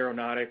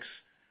Aeronautics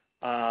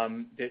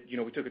that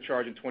we took a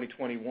charge in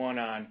 2021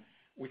 on.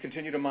 We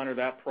continue to monitor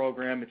that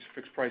program. It's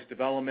fixed price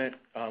development.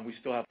 We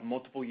still have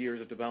multiple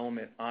years of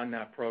development on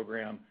that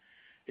program,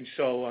 and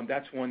so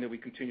that's one that we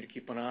continue to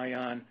keep an eye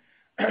on.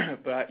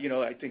 But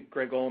I think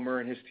Greg Ulmer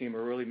and his team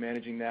are really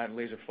managing that and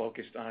laser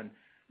focused on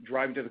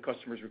driving to the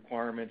customer's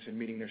requirements and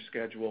meeting their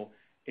schedule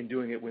and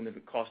doing it within the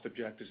cost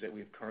objectives that we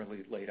have currently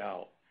laid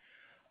out.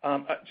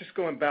 Just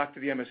going back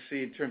to the MSC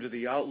in terms of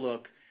the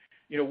outlook,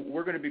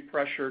 we're going to be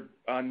pressured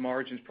on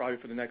margins probably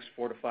for the next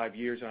 4 to 5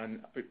 years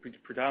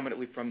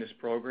predominantly from this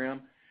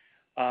program.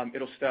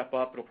 It'll step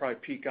up. It'll probably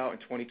peak out in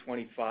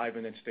 2025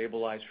 and then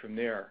stabilize from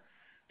there.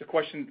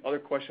 Other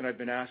question I've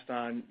been asked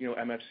on,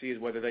 MFC is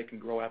whether they can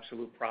grow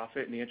absolute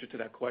profit, and the answer to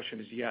that question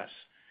is yes.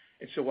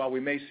 And so while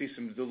we may see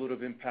some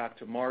dilutive impact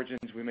to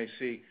margins, we may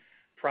see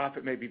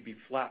profit maybe be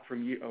flat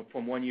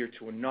from one year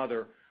to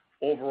another.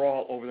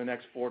 Overall, over the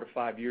next 4 to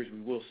 5 years,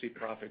 we will see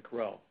profit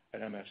grow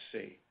at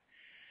MFC.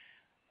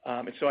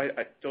 And so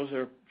those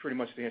are pretty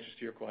much the answers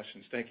to your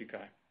questions. Thank you,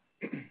 Kai.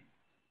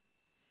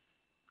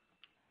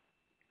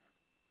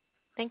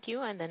 Thank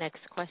you. And the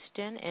next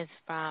question is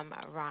from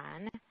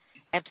Ron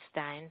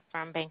Epstein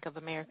from Bank of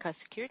America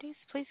Securities.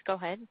 Please go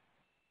ahead.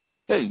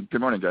 Hey,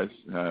 good morning, guys.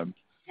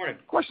 Morning.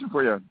 Question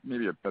for you,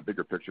 maybe a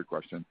bigger picture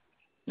question.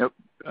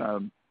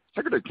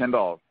 Secretary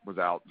Kendall was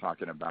out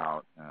talking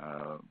about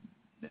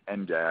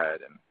NGAD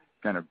and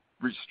kind of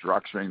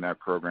restructuring that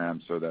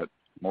program so that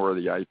more of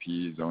the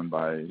IP is owned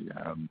by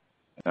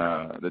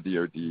the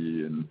DoD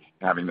and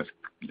having this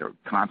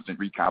constant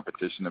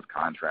recompetition of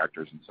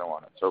contractors and so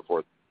on and so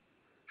forth.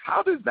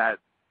 How does that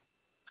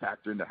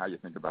factor into how you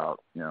think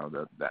about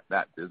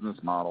that business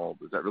model?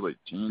 Does that really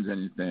change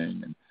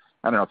anything? And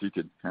I don't know if you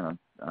could kind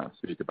of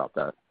speak about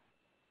that.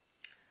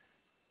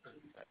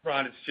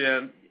 Ron, it's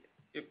Jim.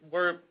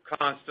 We're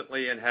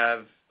constantly and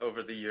have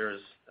over the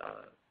years,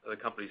 the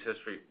company's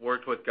history,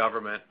 worked with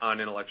government on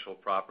intellectual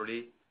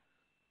property,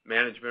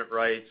 management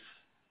rights,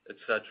 et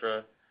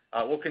cetera.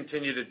 We'll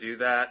continue to do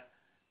that.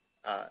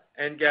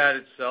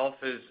 NGAD itself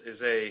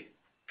is a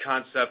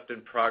concept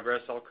in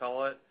progress, I'll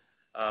call it.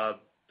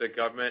 The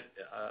government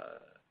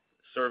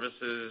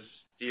services,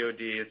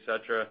 DoD, et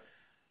cetera,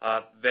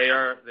 they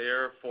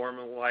are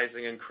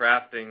formalizing and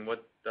crafting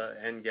what the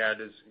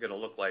NGAD is going to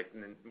look like.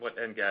 And what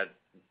NGAD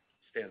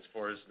stands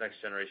for is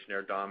Next Generation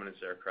Air Dominance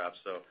Aircraft.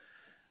 So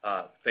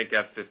think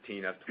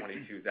F-15,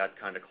 F-22, that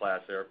kind of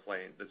class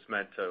airplane that's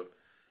meant to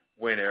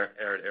win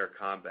air-to-air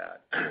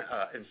combat.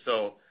 And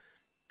so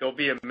there'll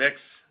be a mix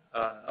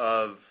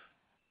of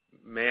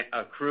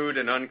crewed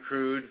and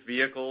uncrewed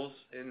vehicles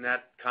in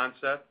that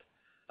concept.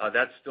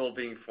 That's still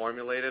being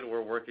formulated.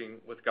 We're working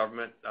with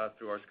government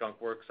through our Skunk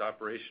Works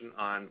operation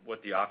on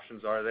what the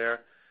options are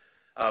there.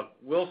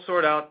 We'll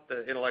sort out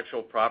the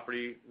intellectual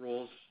property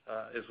rules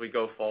as we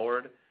go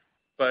forward.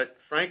 But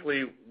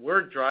frankly,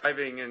 we're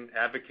driving and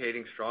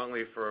advocating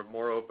strongly for a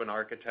more open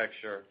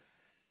architecture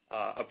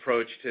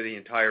approach to the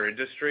entire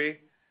industry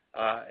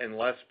and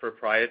less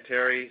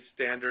proprietary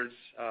standards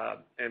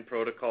and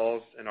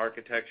protocols and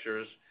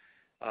architectures.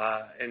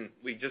 And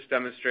we just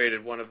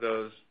demonstrated one of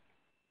those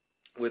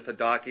with a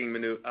docking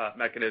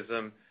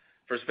mechanism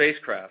for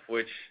spacecraft,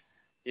 which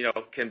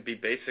can be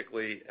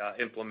basically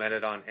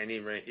implemented on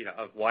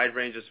a wide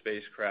range of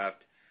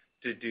spacecraft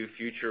to do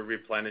future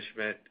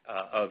replenishment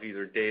of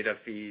either data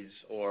feeds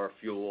or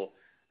fuel,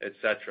 et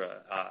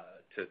cetera,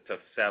 to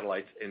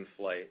satellites in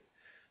flight.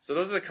 So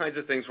those are the kinds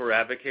of things we're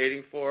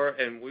advocating for,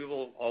 and we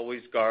will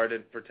always guard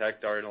and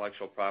protect our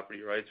intellectual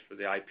property rights for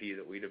the IP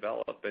that we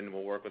develop, and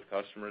we'll work with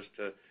customers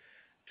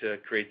to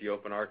create the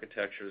open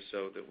architecture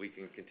so that we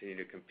can continue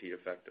to compete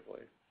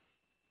effectively.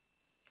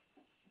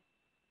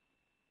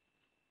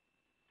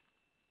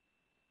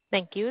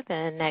 Thank you.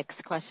 The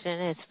next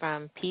question is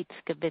from Pete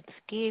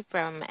Skibitsky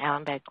from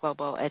Alembic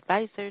Global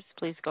Advisors.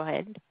 Please go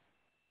ahead.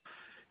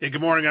 Hey,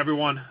 good morning,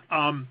 everyone.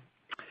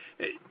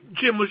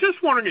 Jim, was just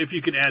wondering if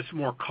you could add some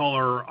more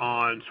color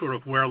on sort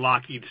of where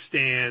Lockheed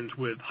stands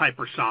with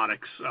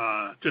hypersonics,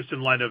 just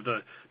in light of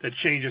the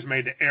changes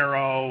made to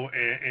Arrow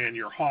and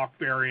your Hawk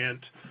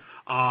variant.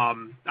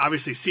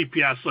 Obviously,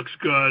 CPS looks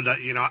good.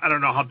 I don't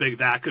know how big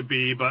that could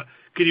be, but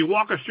could you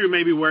walk us through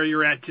maybe where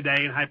you're at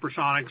today in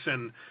hypersonics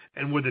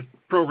and with the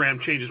program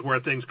changes where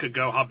things could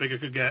go, how big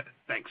it could get?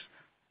 Thanks.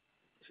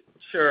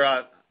 Sure.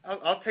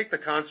 I'll take the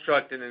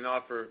construct and then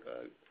offer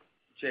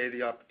Jay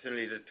the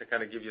opportunity to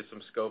kind of give you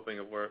some scoping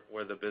of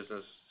where the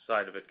business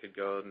side of it could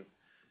go and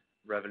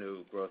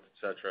revenue growth, et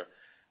cetera.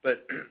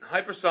 But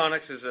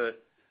hypersonics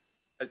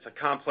it's a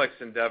complex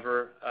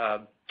endeavor.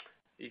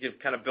 You can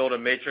kind of build a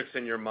matrix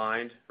in your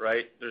mind,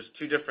 right? There's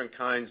two different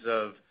kinds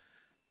of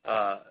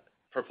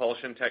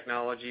propulsion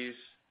technologies,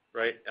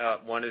 right?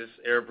 One is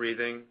air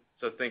breathing,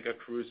 so think a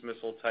cruise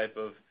missile type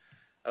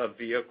of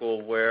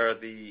vehicle where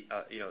there's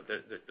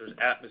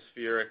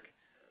atmospheric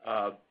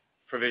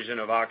provision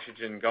of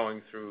oxygen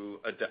going through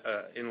an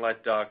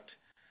inlet duct,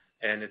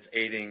 and it's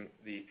aiding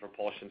the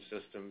propulsion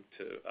system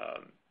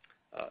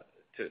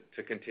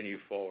to continue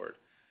forward.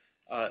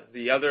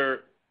 The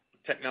other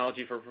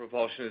technology for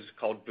propulsion is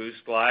called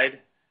boost glide.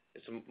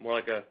 It's more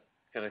like a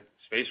kind of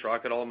space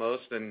rocket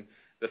almost, and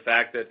the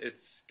fact that it's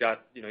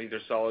got either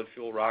solid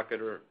fuel rocket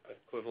or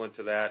equivalent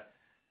to that,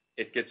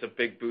 it gets a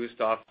big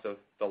boost off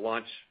the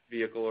launch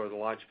vehicle or the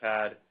launch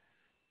pad,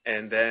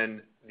 and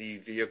then the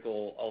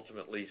vehicle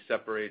ultimately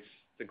separates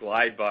the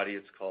glide body,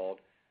 it's called,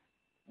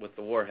 with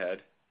the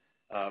warhead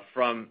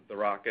from the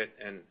rocket,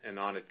 and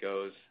on it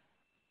goes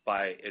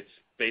by its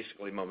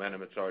basically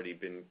momentum. It's already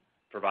been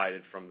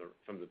provided from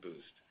the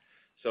boost.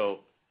 So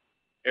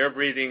Air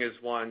breathing is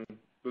one,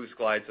 boost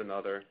glide's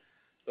another.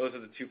 Those are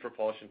the two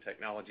propulsion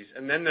technologies.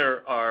 And then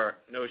there are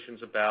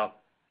notions about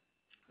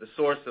the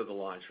source of the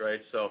launch,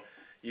 right? So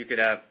you could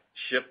have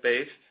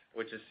ship-based,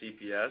 which is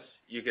CPS.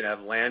 You could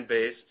have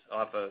land-based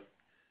off a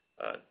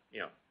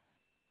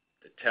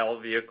TEL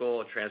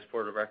vehicle, a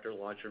transporter vector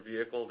launcher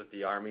vehicle that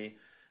the Army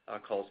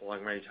calls a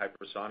long-range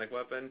hypersonic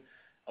weapon,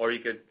 or you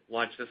could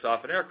launch this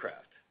off an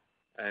aircraft.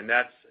 And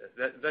that's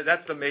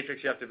the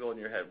matrix you have to build in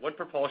your head. What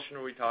propulsion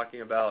are we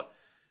talking about,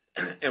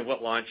 and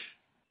what launch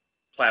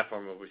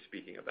platform are we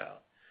speaking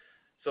about?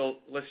 So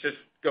let's just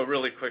go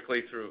really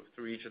quickly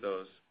through each of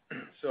those.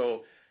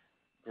 So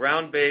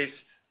ground-based,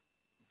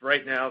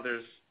 right now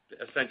there's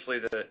essentially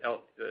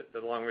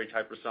the long-range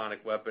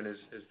hypersonic weapon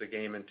is the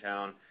game in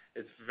town.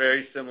 It's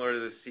very similar to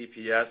the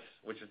CPS,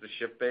 which is the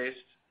ship-based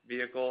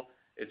vehicle.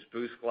 It's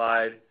boost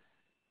glide,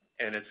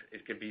 and it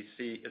could be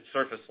it's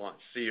surface launch,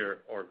 sea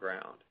or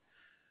ground.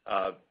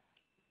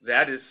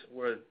 That is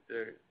where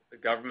the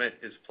government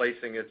is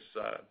placing its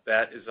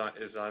bet is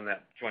on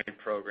that joint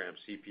program,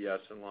 CPS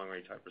and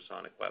long-range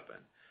hypersonic weapon.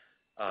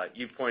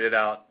 You pointed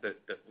out that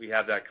we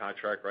have that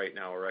contract right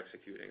now. We're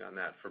executing on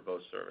that for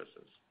both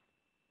services.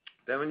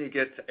 Then when you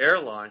get to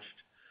air-launched,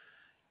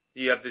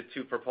 you have the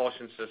two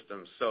propulsion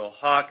systems. So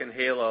Hawk and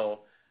Halo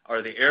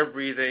are the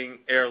air-breathing,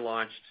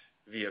 air-launched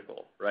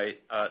vehicle, right?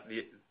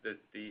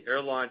 The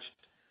air-launched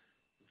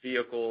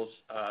vehicles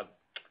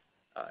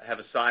have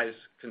a size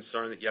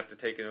concern that you have to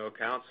take into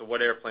account. So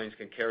what airplanes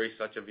can carry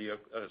such a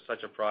vehicle,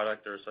 such a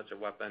product or such a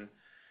weapon?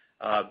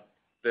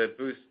 The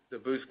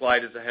boost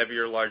glide is a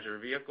heavier, larger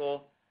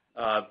vehicle,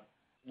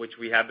 which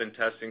we have been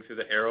testing through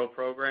the Aero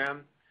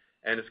program,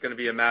 and it's going to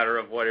be a matter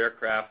of what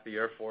aircraft the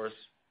Air Force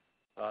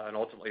and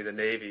ultimately the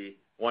Navy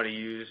want to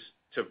use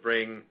to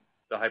bring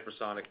the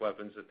hypersonic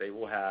weapons that they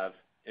will have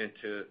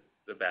into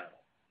the battle.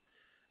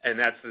 And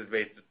that's the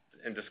debate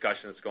and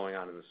discussion that's going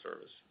on in the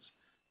services.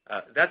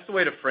 That's the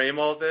way to frame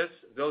all this.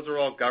 Those are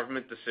all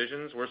government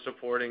decisions. We're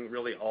supporting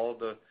really all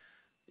the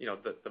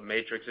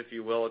matrix, if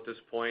you will, at this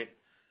point,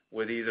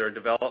 with either a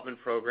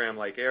development program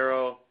like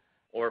Aero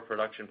or a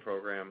production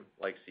program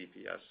like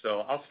CPS.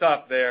 So I'll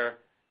stop there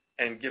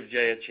and give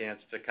Jay a chance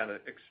to kind of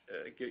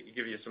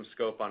give you some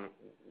scope on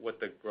what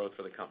the growth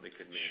for the company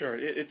could mean. Sure.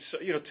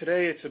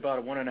 Today it's about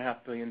a $1.5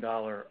 billion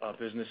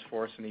business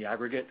for us in the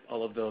aggregate,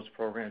 all of those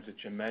programs that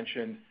Jim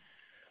mentioned.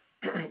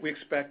 We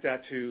expect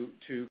that to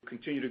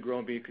continue to grow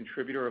and be a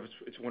contributor.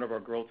 It's one of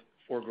our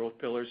four growth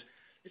pillars.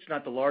 It's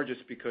not the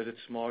largest because it's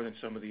smaller than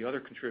some of the other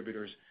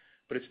contributors,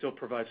 but it still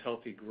provides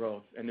healthy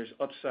growth. And there's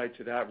upside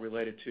to that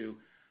related to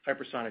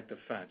hypersonic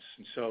defense.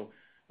 And so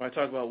when I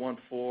talk about 1.4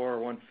 or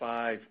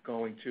 1.5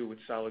 going to with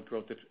solid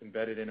growth that's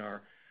embedded in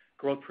our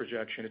growth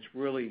projection, it's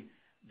really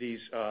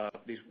these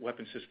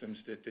weapon systems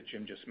that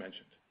Jim just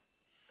mentioned.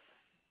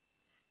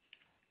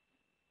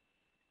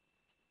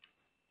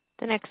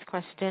 The next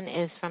question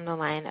is from the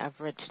line of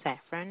Rich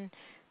Safran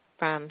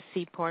from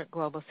Seaport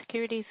Global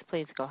Securities.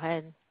 Please go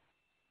ahead.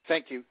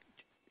 Thank you.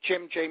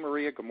 Jim, Jay,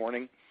 Maria, good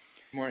morning.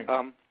 Good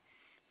morning.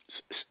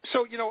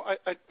 So,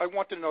 I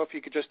wanted to know if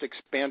you could just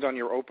expand on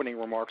your opening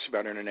remarks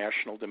about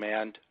international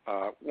demand.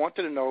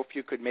 Wanted to know if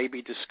you could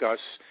maybe discuss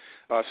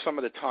some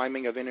of the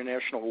timing of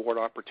international award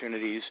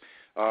opportunities,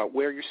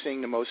 where you're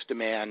seeing the most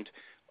demand,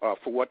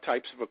 for what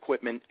types of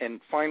equipment,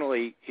 and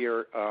finally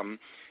here,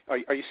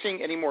 are you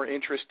seeing any more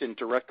interest in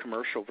direct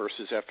commercial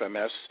versus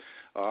FMS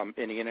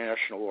in the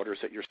international orders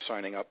that you're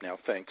signing up now?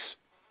 Thanks.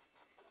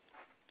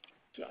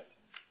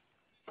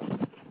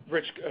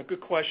 Rich, a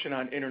good question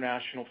on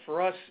international.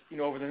 For us,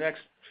 over the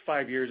next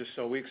 5 years or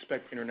so, we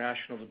expect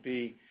international to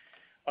be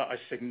a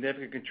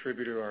significant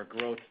contributor to our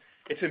growth.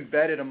 It's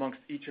embedded amongst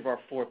each of our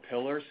four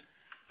pillars,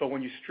 but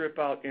when you strip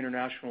out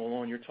international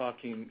alone, you're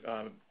talking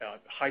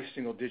high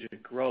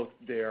single-digit growth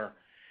there.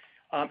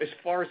 As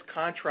far as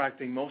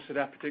contracting, most of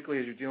that,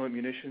 particularly as you're dealing with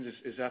munitions,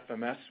 is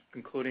FMS,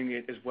 including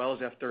it as well as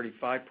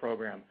F-35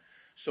 program.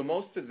 So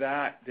most of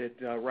that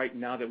right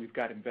now that we've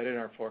got embedded in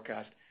our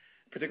forecast,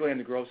 particularly on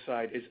the growth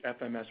side, is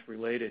FMS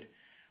related.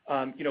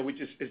 We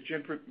just, as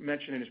Jim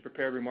mentioned in his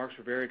prepared remarks,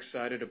 we're very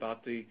excited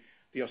about the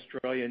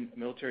Australian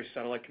military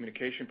satellite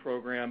communication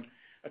program.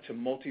 That's a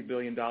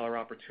multi-billion-dollar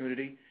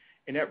opportunity,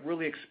 and that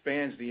really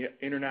expands the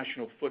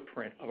international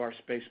footprint of our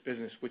space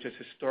business, which has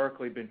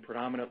historically been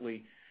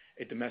predominantly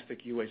a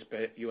domestic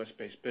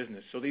U.S.-based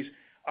business. So these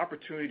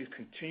opportunities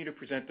continue to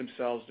present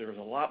themselves. There is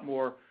a lot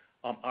more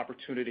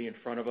opportunity in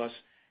front of us,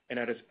 and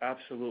that is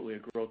absolutely a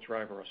growth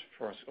driver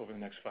for us over the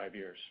next 5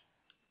 years.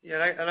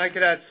 Yeah, and I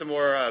could add some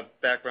more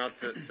background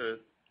to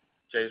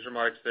Jay's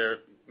remarks there.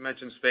 You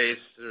mentioned space.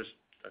 There's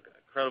an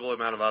incredible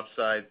amount of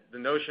upside. The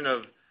notion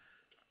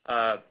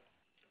of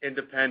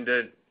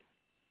independent,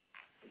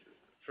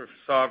 sort of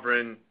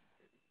sovereign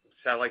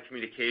satellite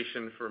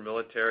communication for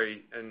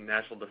military and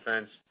national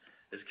defense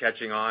is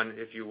catching on,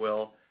 if you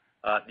will.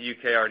 The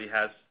UK already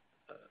has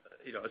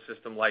a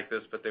system like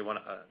this, but they want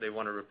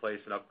to replace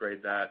and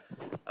upgrade that.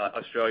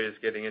 Australia is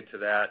getting into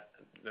that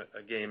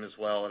game as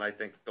well, and I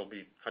think there'll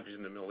be countries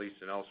in the Middle East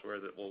and elsewhere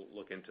that will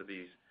look into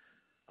these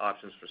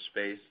options for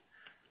space.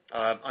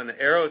 On the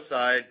aero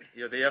side,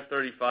 the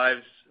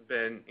F-35's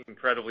been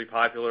incredibly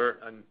popular,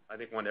 and I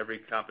think won every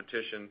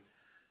competition,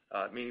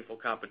 meaningful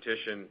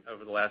competition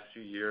over the last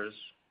few years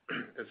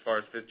as far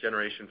as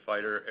fifth-generation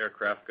fighter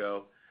aircraft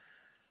go.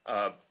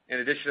 In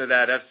addition to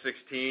that,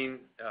 F-16,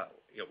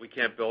 we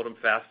can't build them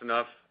fast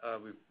enough.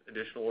 We've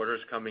additional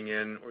orders coming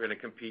in. We're going to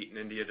compete in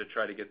India to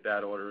try to get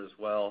that order as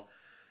well.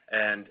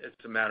 And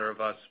it's a matter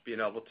of us being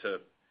able to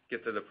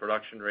get to the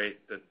production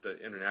rate that the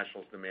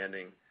international is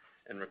demanding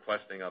and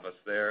requesting of us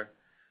there.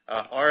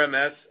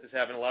 RMS is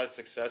having a lot of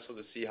success with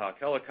the Seahawk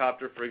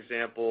helicopter, for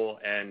example,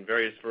 and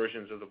various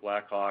versions of the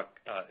Black Hawk,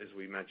 as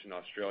we mentioned,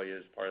 Australia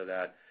is part of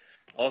that.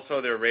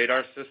 Also, their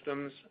radar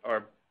systems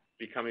are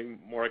becoming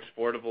more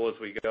exportable as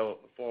we go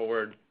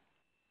forward,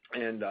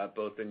 and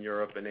both in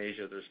Europe and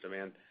Asia, there's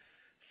demand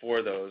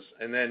for those.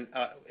 And then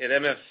at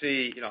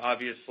MFC,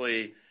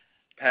 obviously,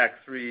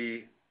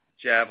 PAC-3,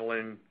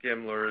 Javelin,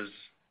 GMLRS,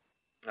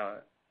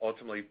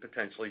 ultimately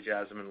potentially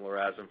JASSM and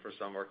LRASM for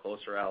some of our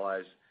closer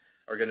allies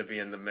are going to be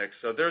in the mix.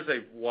 So there's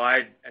a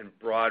wide and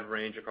broad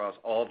range across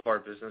all of our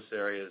business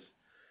areas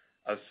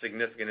of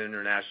significant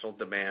international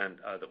demand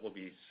that we'll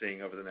be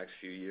seeing over the next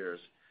few years.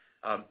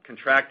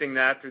 Contracting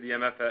that through the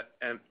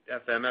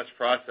FMS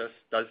process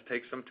does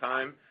take some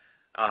time.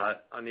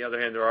 On the other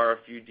hand, there are a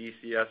few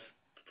DCS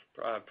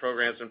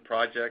programs and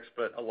projects,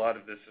 but a lot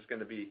of this is going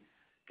to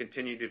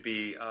continue to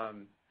be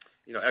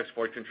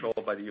export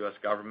controlled by the U.S.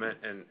 government,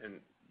 and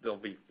they'll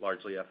be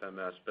largely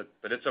FMS.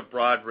 But it's a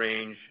broad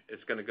range.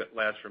 It's going to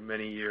last for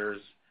many years,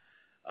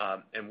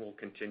 and we'll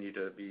continue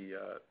to be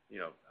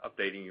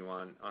updating you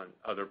on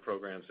other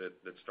programs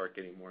that start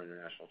getting more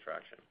international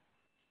traction.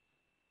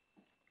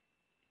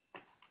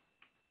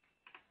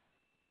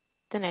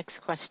 The next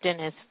question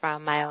is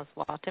from Miles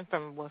Walton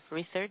from Wolfe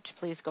Research.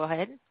 Please go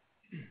ahead.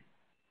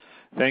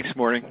 Thanks,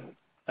 morning.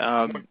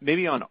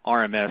 Maybe on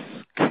RMS,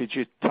 could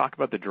you talk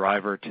about the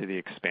driver to the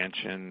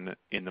expansion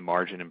in the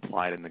margin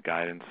implied in the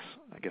guidance?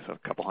 I guess a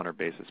couple hundred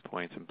basis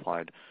points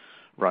implied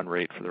run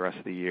rate for the rest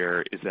of the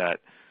year. Is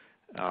that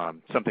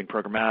something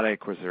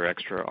programmatic? Was there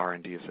extra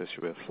R&D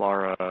associated with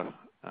FLRAA?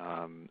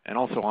 And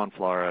also on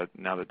FLRAA,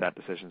 now that that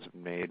decision's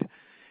been made,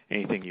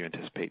 anything you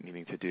anticipate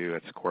needing to do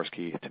at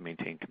Sikorsky to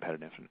maintain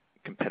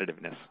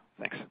competitiveness?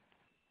 Thanks.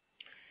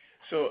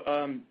 So,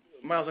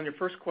 Miles, on your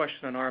first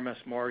question on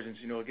RMS margins,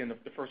 again,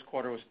 the first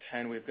quarter was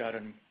 10. We've got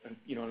a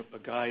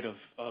guide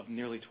of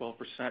nearly 12%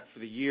 for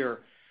the year.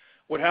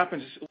 What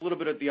happens is a little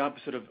bit of the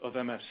opposite of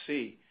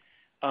MFC.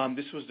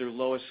 This was their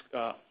lowest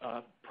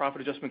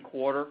profit adjustment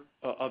quarter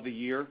of the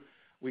year.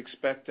 We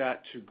expect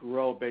that to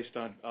grow based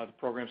on the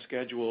program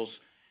schedules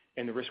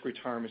and the risk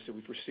retirements that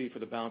we've received for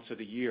the balance of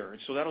the year.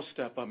 And so that'll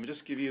step up. And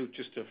just give you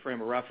just a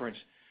frame of reference,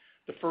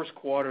 the first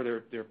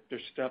quarter, their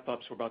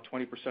step-ups were about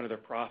 20% of their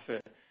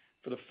profit.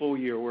 For the full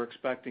year, we're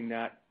expecting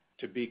that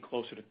to be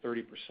closer to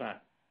 30%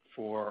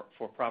 for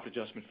profit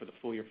adjustment for the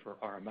full year for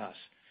RMS.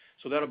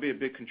 So that'll be a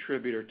big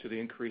contributor to the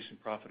increase in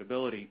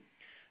profitability.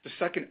 The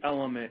second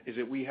element is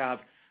that we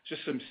have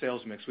just some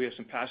sales mix. We have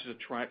some passages of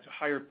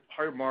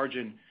higher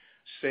margin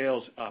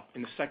sales up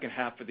in the second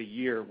half of the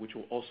year, which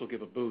will also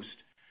give a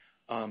boost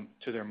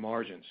to their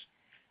margins.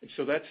 And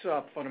so that's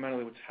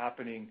fundamentally what's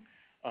happening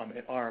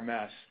at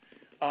RMS.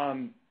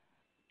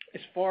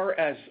 As far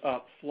as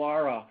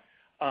FLRAA,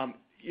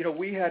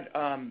 we had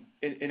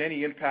in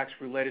any impacts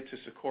related to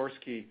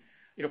Sikorsky,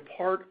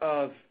 part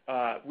of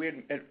we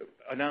had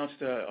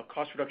announced a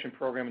cost reduction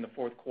program in the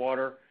fourth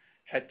quarter,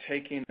 had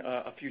taken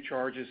a few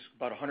charges,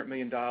 about $100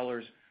 million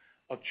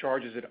of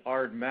charges at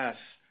RMS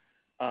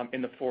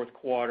in the fourth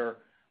quarter.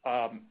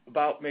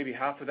 About maybe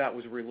half of that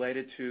was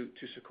related to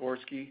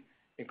Sikorsky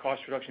in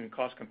cost reduction and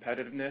cost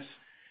competitiveness.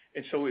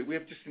 And so we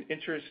have just an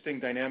interesting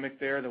dynamic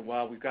there that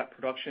while we've got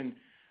production,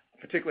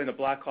 particularly in the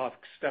Black Hawk,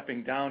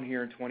 stepping down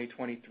here in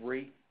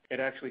 2023, it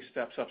actually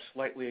steps up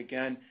slightly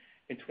again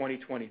in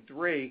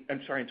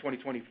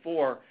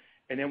 2024,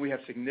 and then we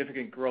have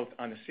significant growth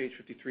on the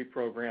CH-53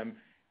 program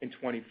in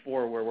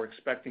 24, where we're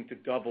expecting to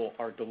double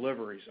our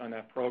deliveries on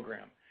that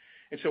program.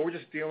 And so we're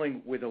just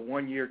dealing with a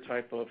one-year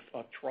type of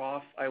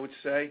trough, I would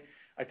say.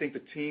 I think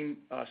the team,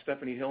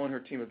 Stephanie Hill and her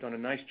team, have done a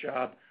nice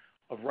job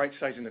of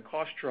right-sizing the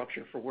cost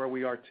structure for where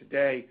we are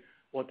today,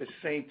 while at the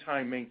same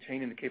time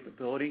maintaining the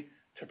capability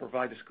to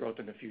provide this growth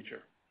in the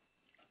future.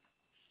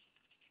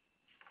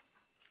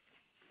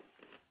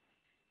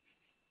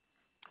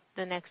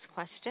 The next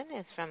question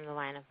is from the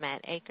line of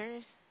Matt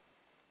Akers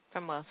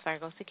from Wells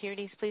Fargo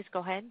Securities. Please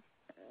go ahead.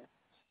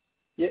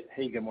 Yeah.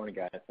 Hey, good morning,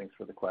 guys. Thanks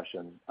for the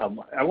question.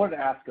 I wanted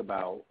to ask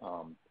about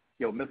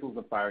missiles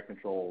and fire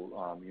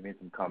control. You made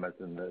some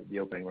comments in the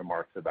opening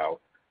remarks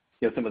about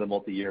some of the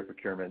multi-year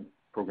procurement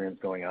programs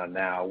going on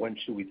now. When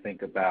should we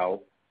think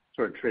about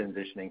sort of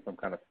transitioning from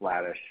kind of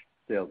flattish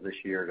sales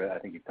this year to, I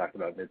think you've talked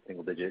about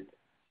mid-single-digit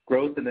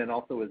growth, and then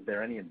also, is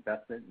there any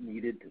investment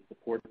needed to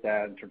support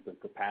that in terms of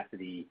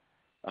capacity,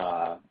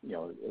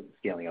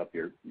 scaling up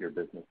your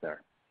business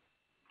there?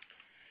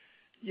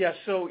 Yeah.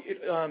 So,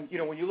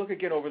 when you look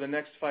again over the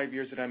next 5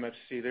 years at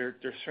MFC, they're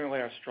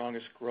certainly our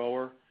strongest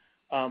grower.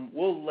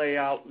 We'll lay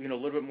out, a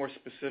little bit more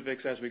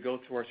specifics as we go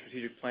through our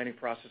strategic planning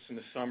process in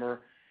the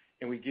summer,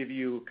 and we give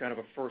you kind of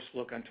a first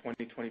look on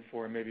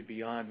 2024 and maybe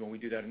beyond when we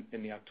do that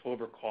in the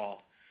October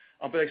call.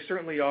 But they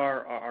certainly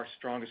are our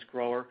strongest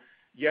grower.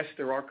 Yes,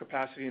 there are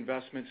capacity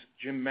investments.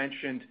 Jim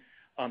mentioned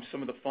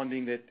some of the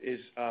funding that is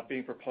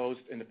being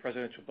proposed in the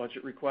presidential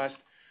budget request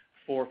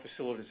for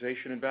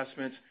facilitization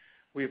investments.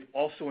 We have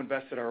also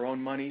invested our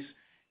own monies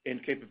in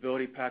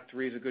capability.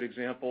 PAC-3 is a good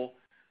example,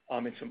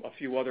 and a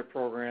few other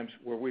programs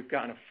where we've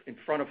gotten in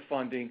front of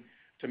funding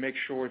to make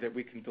sure that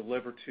we can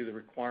deliver to the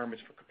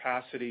requirements for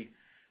capacity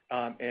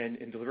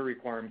and delivery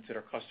requirements that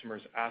our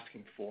customers are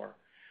asking for.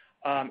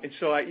 And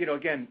so,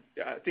 again,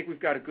 I think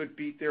we've got a good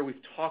beat there. We've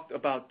talked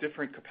about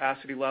different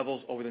capacity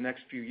levels over the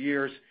next few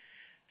years.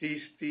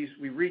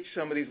 We reach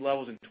some of these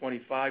levels in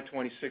 25,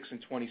 26,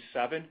 and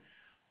 27,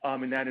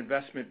 and that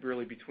investment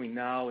really between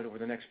now and over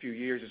the next few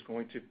years is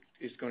going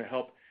to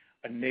help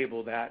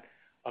enable that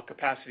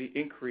capacity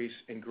increase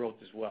in growth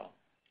as well.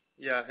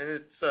 Yeah, and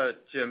it's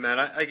Jim, man.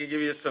 I can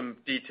give you some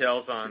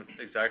details on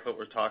exactly what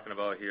we're talking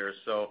about here.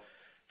 So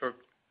for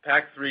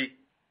PAC-3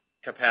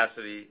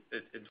 capacity,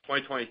 in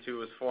 2022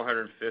 was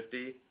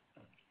 450,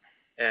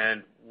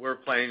 and we're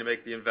planning to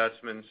make the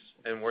investments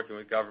and working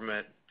with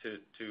government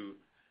to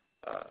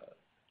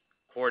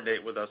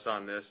coordinate with us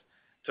on this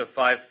to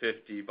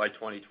 550 by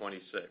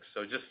 2026.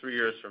 So just 3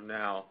 years from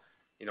now,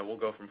 we'll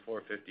go from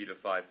 450 to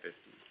 550.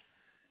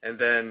 And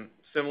then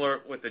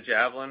similar with the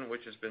Javelin,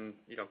 which has been,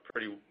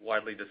 pretty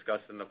widely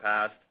discussed in the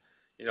past,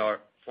 our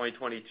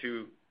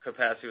 2022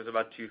 capacity was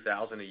about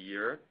 2,000 a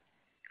year.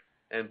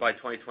 And by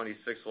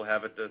 2026, we'll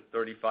have it to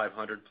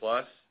 3,500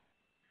 plus.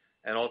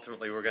 And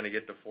ultimately, we're going to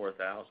get to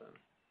 4,000.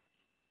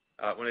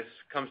 When it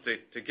comes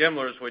to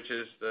GMLRS, which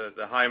is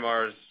the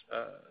HIMARS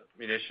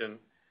munition,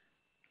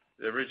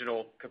 the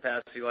original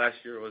capacity last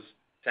year was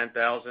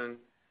 10,000.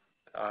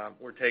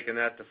 We're taking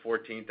that to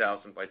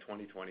 14,000 by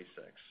 2026.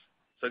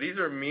 So these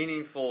are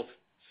meaningful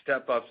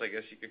step-ups, I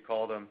guess you could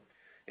call them,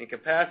 in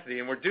capacity.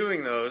 And we're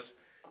doing those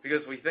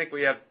because we think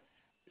we have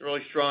really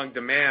strong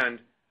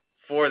demand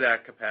for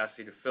that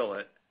capacity to fill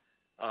it.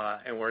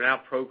 And we're now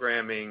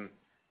programming,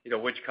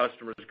 which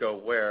customers go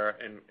where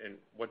and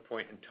what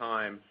point in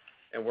time,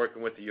 and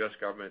working with the U.S.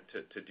 government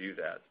to do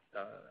that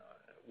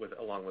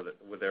along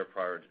with their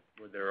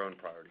own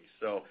priorities.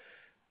 So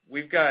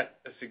we've got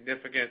a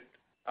significant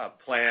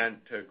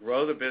plan to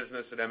grow the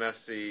business at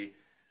MFC.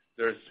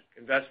 There's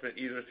investment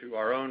either through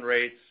our own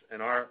rates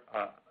and our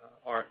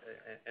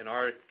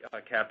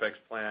CapEx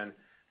plan,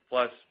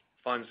 plus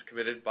funds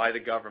committed by the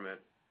government,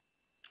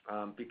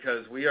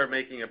 because we are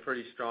making a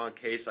pretty strong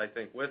case, I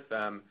think, with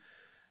them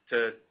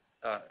to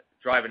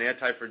drive an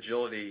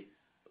anti-fragility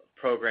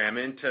program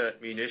into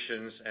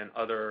munitions and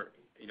other,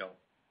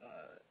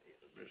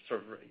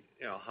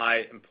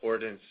 high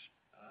importance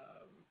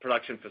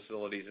production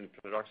facilities and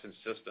production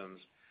systems.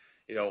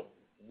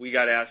 We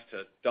got asked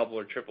to double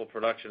or triple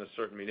production of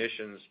certain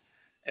munitions,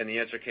 and the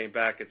answer came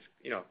back, it's,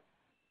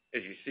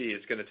 as you see,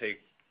 it's going to take,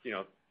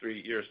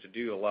 3 years to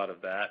do a lot of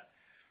that.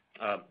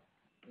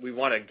 We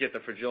want to get the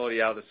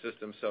fragility out of the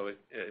system, so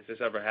if this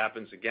ever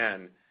happens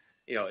again,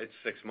 it's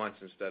 6 months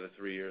instead of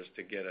 3 years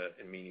to get a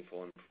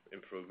meaningful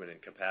improvement in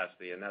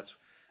capacity, and that's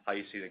how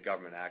you see the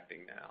government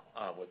acting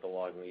now with the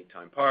long lead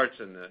time parts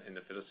and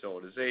the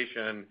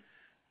facilitization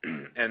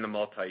and the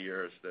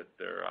multi-years that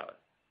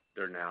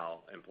they're now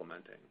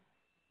implementing.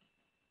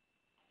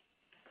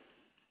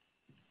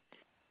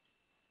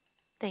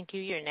 Thank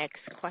you. Your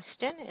next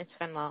question is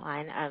from the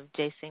line of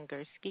Jason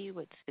Gursky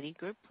with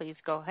Citigroup. Please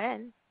go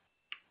ahead.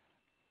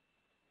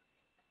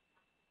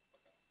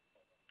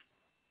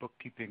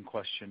 Bookkeeping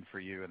question for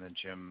you, and then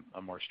Jim,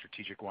 a more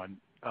strategic one.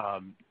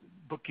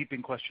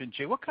 Bookkeeping question,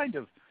 Jay, what kind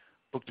of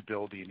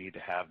book-to-bill do you need to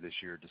have this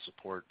year to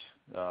support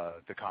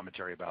the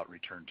commentary about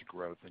return to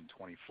growth in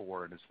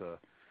 24, and is the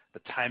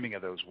timing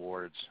of those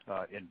awards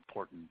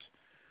important?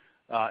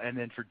 And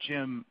then for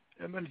Jim,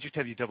 I'm going to just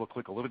have you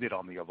double-click a little bit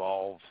on the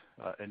Evolve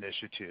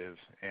initiative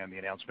and the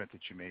announcement that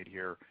you made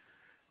here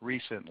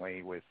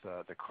recently with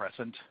the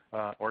Crescent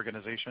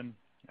organization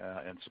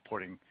and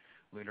supporting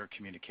lunar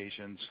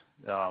communications.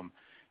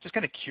 Just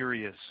kind of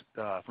curious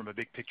from a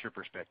big picture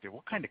perspective,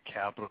 what kind of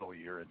capital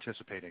you're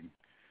anticipating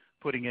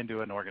putting into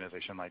an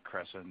organization like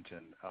Crescent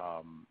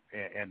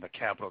and the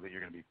capital that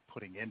you're going to be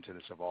putting into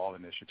this Evolve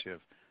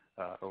initiative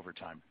over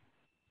time.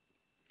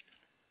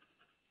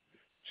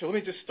 So let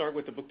me just start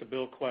with the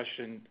book-to-bill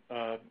question,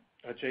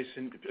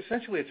 Jason.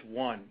 Essentially, it's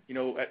one.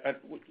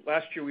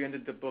 Last year we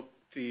ended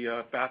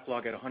the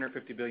backlog at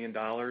 $150 billion.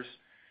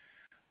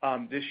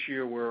 This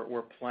year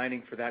we're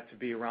planning for that to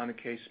be around the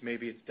case.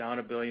 Maybe it's down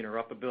 $1 billion or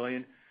up $1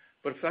 billion,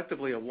 but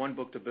effectively a one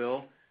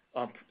book-to-bill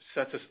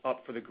sets us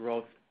up for the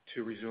growth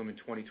to resume in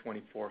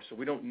 2024. So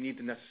we don't need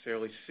to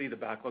necessarily see the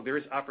backlog. There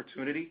is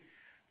opportunity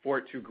for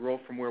it to grow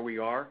from where we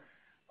are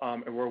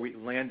and where we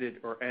landed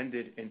or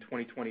ended in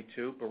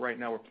 2022, but right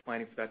now we're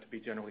planning for that to be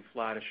generally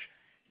flattish,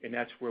 and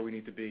that's where we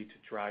need to be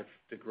to drive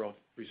the growth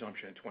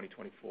resumption in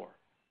 2024.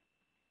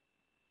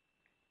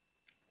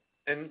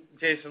 And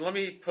Jason, let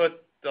me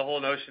put the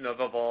whole notion of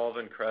Evolve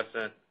and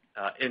Crescent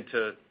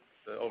into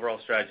the overall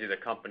strategy of the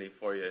company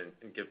for you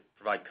and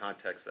provide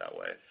context that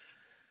way.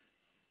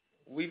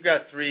 We've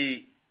got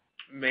three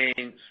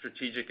main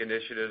strategic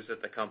initiatives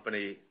at the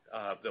company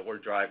that we're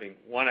driving.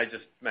 One I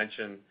just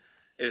mentioned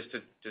is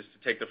to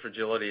take the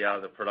fragility out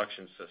of the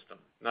production system,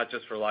 not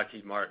just for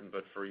Lockheed Martin,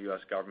 but for U.S.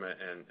 government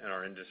and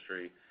our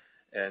industry.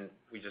 And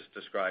we just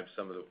described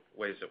some of the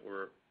ways that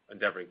we're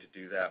endeavoring to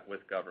do that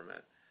with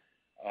government.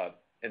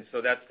 And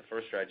so that's the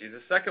first strategy. The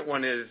second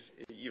one is,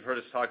 you've heard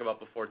us talk about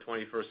before,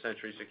 21st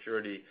century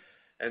security,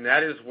 and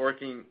that is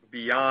working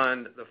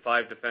beyond the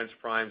 5 defense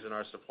primes in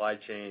our supply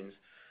chains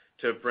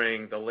to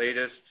bring the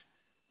latest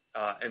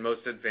and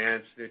most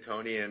advanced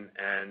Newtonian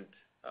and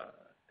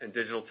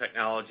digital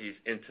technologies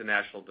into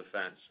national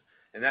defense.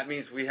 And that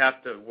means we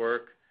have to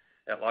work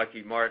at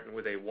Lockheed Martin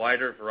with a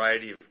wider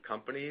variety of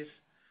companies,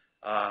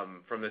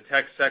 from the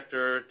tech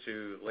sector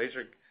to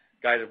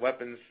laser-guided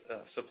weapons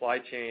supply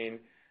chain,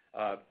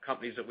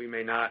 companies that we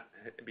may not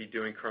be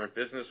doing current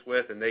business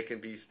with, and they can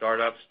be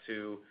startups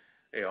to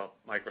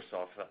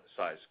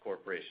Microsoft-sized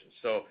corporations.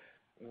 So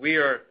we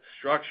are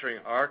structuring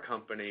our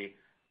company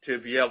to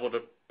be able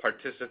to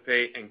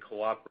participate and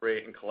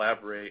cooperate and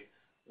collaborate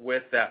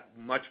with that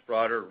much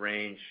broader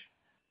range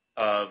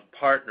of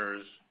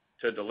partners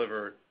to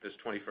deliver this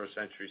 21st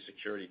century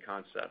security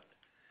concept.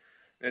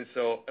 And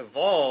so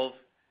Evolve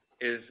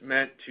is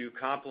meant to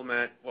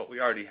complement what we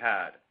already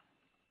had.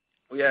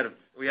 We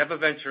have a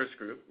ventures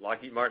group,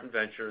 Lockheed Martin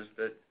Ventures,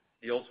 that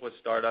deals with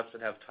startups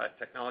that have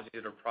technology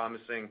that are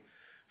promising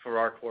for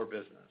our core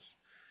business.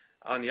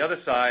 On the other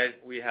side,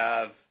 we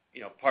have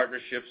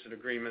partnerships and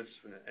agreements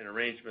and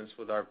arrangements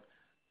with our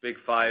big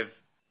 5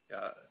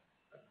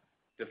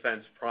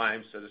 defense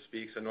primes, so to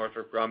speak. So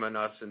Northrop Grumman,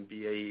 us, and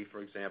BAE,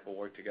 for example,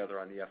 work together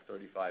on the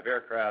F-35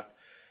 aircraft,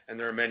 and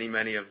there are many,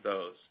 many of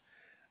those.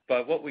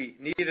 But what we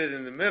needed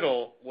in the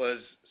middle was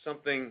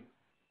something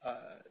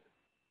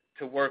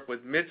to work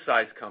with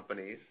mid-sized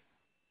companies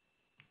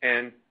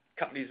and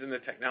companies in the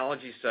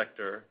technology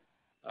sector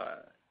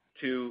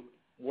to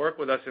work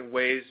with us in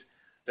ways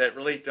that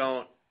really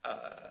don't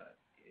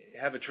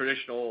have a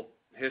traditional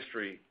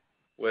history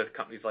with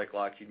companies like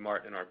Lockheed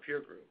Martin and our peer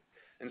group.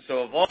 And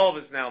so Evolve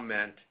is now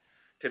meant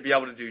to be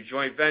able to do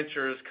joint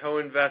ventures,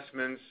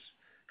 co-investments,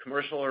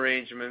 commercial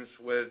arrangements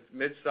with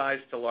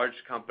mid-sized to large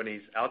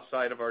companies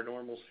outside of our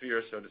normal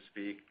sphere, so to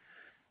speak,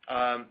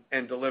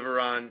 and deliver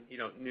on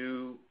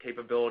new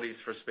capabilities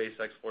for space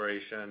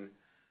exploration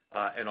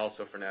and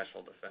also for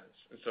national defense.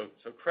 And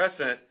so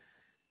Crescent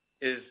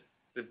is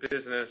the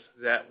business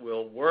that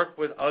will work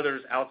with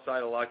others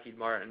outside of Lockheed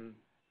Martin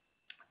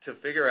to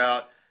figure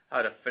out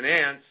how to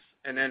finance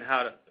and then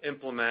how to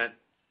implement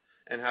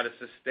and how to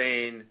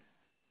sustain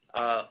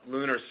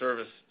lunar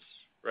services,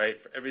 right?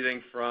 For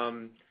everything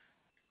from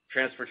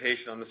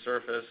transportation on the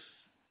surface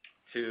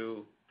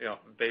to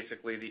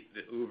basically the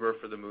Uber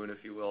for the moon,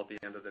 if you will, at the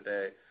end of the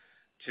day,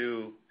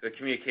 to the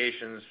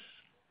communications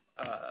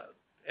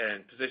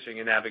and positioning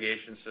and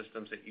navigation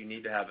systems that you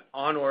need to have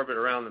on orbit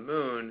around the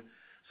moon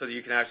so that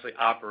you can actually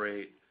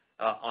operate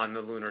on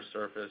the lunar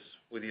surface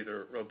with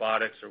either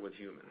robotics or with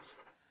humans.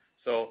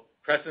 So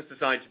Crescent's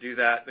designed to do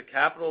that. The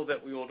capital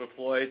that we will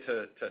deploy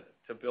to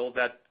build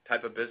that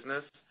type of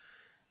business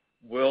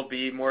will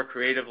be more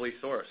creatively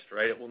sourced,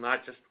 right? It will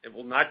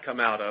not come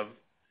out of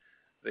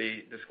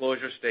the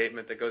disclosure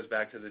statement that goes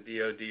back to the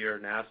DoD or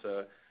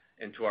NASA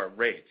into our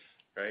rates,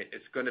 right?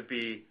 It's going to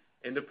be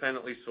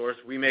independently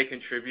sourced. We may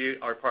contribute,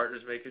 our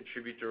partners may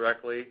contribute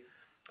directly,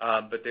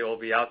 but they will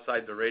be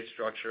outside the rate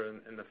structure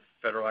and the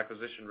federal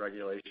acquisition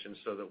regulations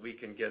so that we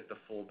can get the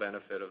full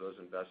benefit of those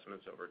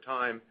investments over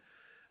time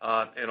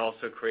and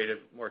also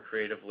more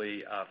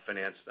creatively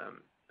finance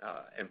them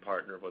and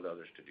partner with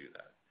others to do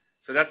that.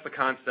 So that's the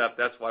concept.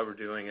 That's why we're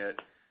doing it,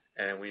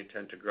 and we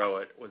intend to grow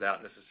it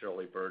without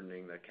necessarily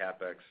burdening the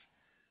CapEx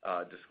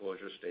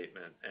disclosure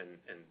statement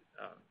and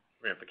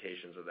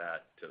ramifications of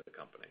that to the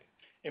company.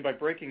 And by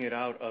breaking it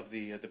out of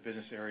the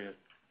business area,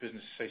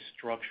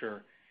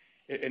 structure,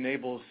 it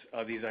enables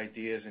these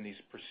ideas and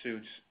these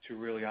pursuits to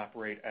really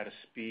operate at a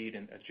speed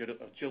and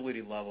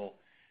agility level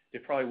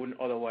that probably wouldn't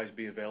otherwise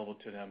be available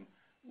to them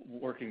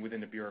working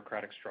within the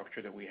bureaucratic structure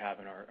that we have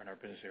in our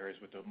business areas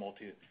with the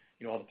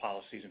all the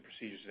policies and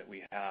procedures that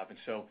we have. And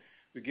so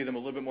we give them a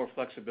little bit more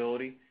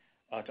flexibility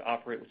to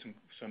operate with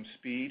some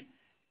speed,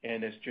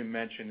 and as Jim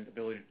mentioned, the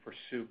ability to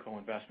pursue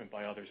co-investment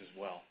by others as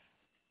well.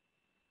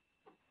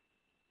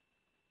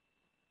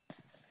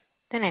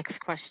 The next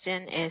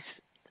question is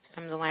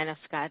from the line of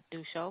Scott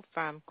Deuschle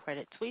from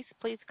Credit Suisse.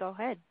 Please go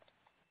ahead.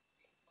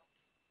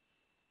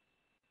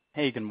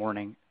 Hey, good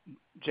morning.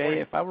 Jay,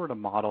 if I were to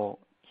model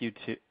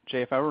Q2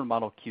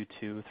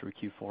 through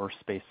Q4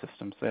 space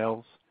system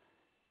sales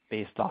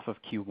based off of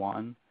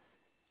Q1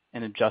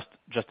 and adjust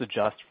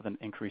for the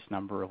increased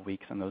number of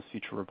weeks in those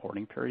future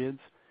reporting periods,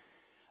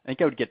 I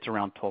think I would get to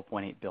around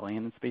 $12.8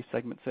 billion in space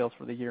segment sales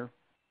for the year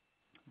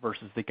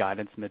versus the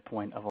guidance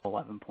midpoint of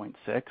 11.6.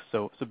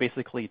 So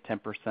basically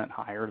 10%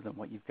 higher than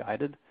what you've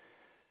guided.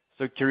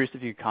 So curious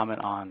if you could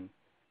comment on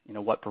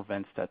what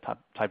prevents that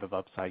type of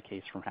upside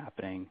case from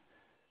happening?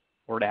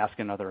 Or to ask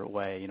another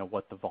way,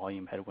 what the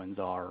volume headwinds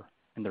are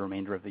in the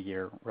remainder of the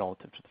year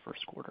relative to the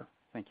first quarter?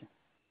 Thank you.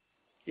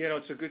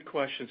 It's a good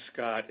question,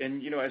 Scott.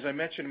 And, as I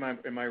mentioned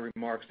in my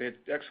remarks, they had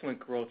excellent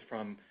growth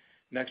from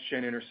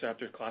next-gen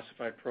interceptor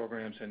classified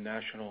programs and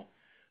national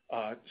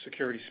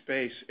security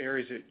space,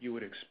 areas that you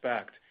would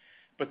expect.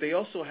 But they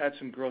also had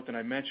some growth, and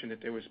I mentioned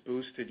that there was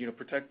boosted,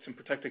 some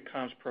protected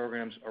comms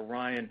programs,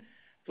 Orion,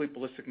 fleet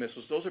ballistic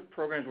missiles. Those are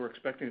programs we're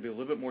expecting to be a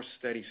little bit more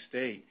steady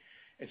state.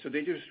 And so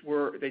they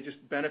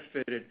just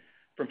benefited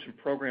from some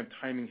program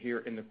timing here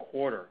in the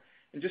quarter.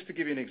 And just to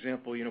give you an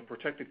example,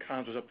 protected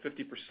comms was up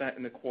 50%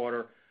 in the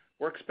quarter.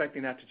 We're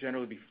expecting that to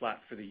generally be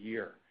flat for the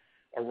year.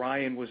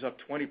 Orion was up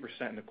 20%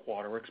 in the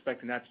quarter. We're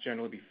expecting that to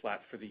generally be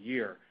flat for the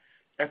year.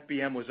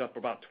 FBM was up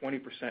about 20%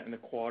 in the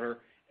quarter,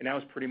 and that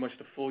was pretty much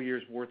the full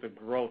year's worth of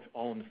growth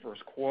all in the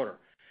first quarter.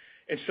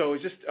 And so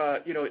it's just,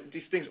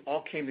 these things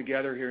all came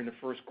together here in the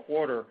first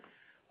quarter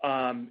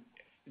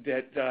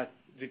that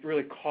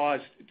really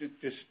caused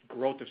this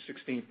growth of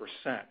 16%.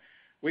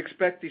 We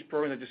expect these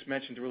programs I just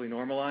mentioned to really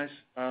normalize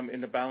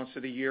in the balance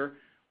of the year.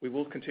 We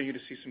will continue to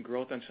see some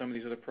growth on some of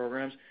these other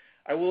programs.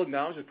 I will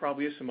acknowledge there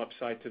probably is some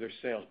upside to their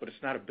sales, but it's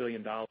not $1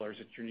 billion.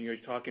 You're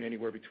talking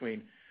anywhere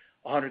between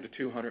 $100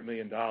 to $200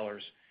 million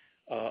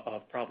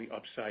of probably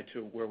upside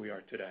to where we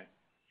are today.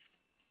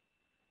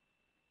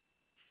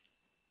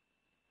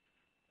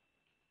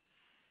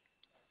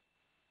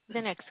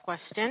 The next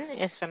question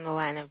is from the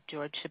line of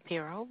George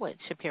Shapiro with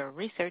Shapiro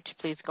Research.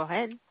 Please go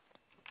ahead.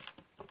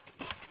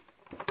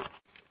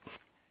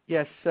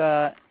 Yes,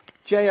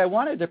 Jay, I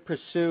wanted to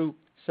pursue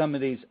some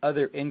of these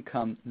other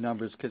income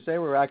numbers because they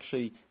were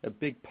actually a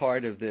big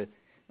part of the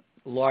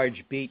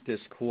large beat this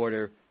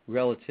quarter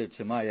relative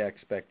to my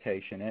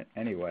expectation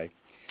anyway.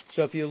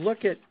 So if you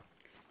look at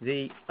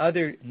the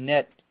other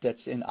net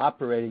that's in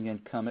operating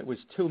income, it was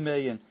 $2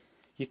 million.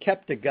 You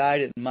kept the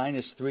guide at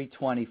minus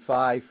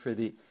 $325 for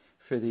the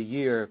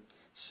year.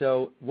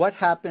 So what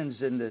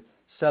happens in the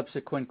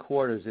subsequent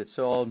quarters? It's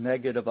all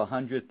negative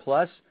 100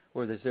 plus,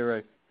 or is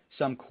there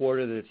some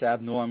quarter that it's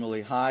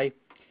abnormally high?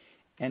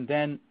 And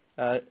then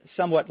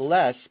somewhat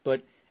less,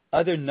 but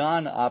other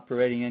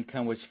non-operating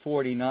income was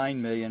 $49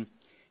 million.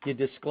 You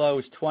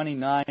disclosed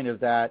 29 of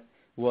that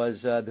was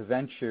the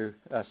venture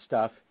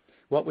stuff.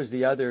 What was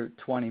the other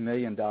 $20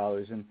 million?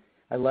 And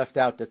I left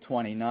out the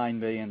 $29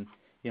 million,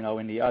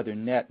 in the other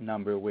net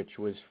number, which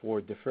was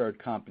for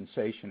deferred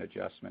compensation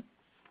adjustment.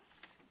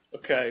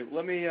 Okay,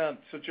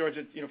 so George,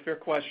 fair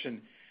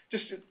question.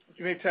 Just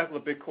you may tackle the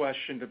big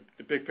question,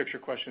 the big picture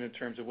question in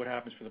terms of what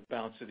happens for the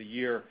balance of the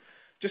year.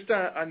 Just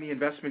on the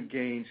investment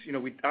gains,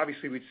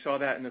 we saw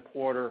that in the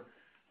quarter.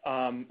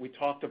 We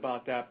talked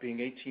about that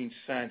being 18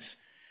 cents.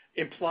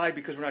 Implied,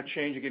 because we're not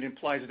changing it,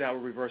 implies that will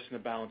reverse in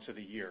the balance of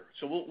the year.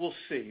 So we'll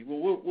see.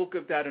 We'll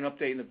give that an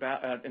update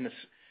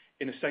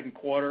in the second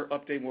quarter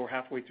update when we're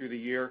halfway through the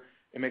year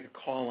and make a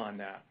call on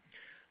that.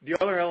 The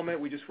other element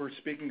we just were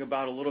speaking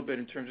about a little bit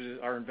in terms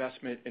of our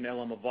investment in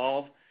LM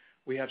Evolve.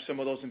 We have some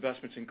of those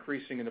investments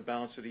increasing in the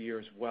balance of the year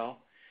as well.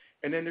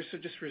 And then there's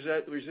just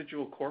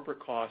residual corporate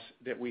costs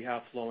that we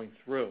have flowing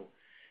through.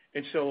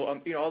 And so,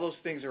 all those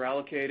things are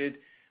allocated.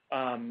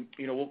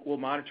 We'll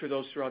monitor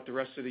those throughout the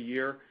rest of the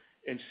year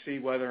and see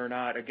whether or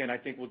not, again, I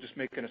think we'll just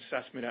make an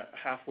assessment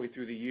halfway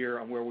through the year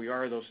on where we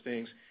are those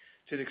things.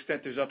 To the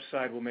extent there's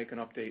upside, we'll make an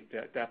update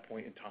at that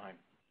point in time.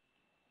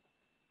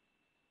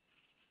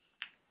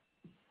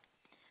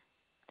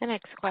 The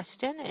next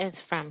question is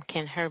from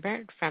Ken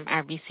Herbert from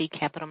RBC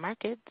Capital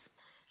Markets.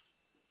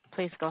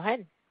 Please go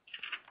ahead.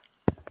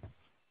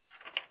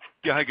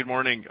 Yeah, hi, good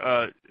morning.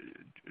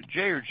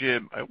 Jay or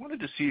Jim, I wanted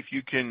to see if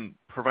you can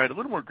provide a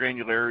little more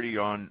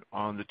granularity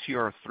on the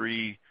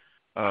TR-3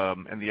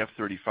 and the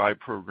F-35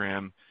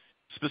 program.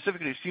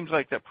 Specifically, it seems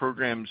like that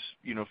program's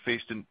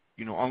faced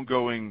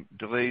ongoing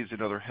delays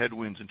and other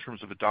headwinds in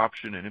terms of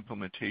adoption and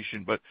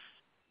implementation. But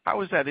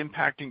how is that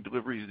impacting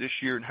deliveries this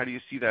year, and how do you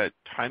see that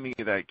timing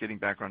of that getting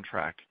back on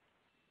track?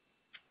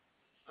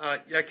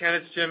 Yeah, Ken,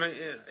 it's Jim.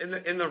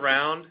 In the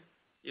round,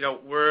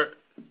 we're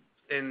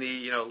in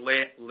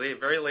the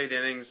very late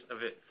innings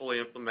of it fully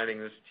implementing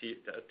this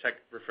Tech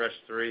Refresh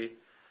 3.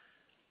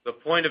 The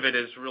point of it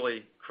is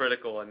really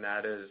critical, and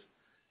that is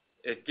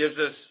it gives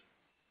us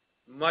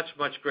much,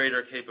 much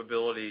greater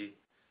capability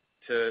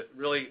to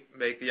really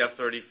make the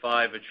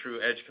F-35 a true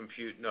edge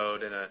compute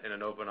node in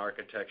an open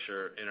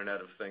architecture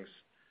Internet of Things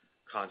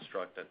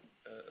construct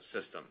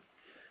system.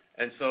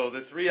 And so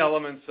the three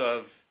elements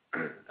of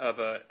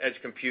a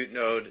edge compute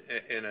node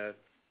in a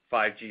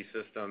 5G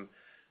system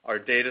are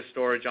data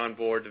storage on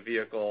board the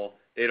vehicle,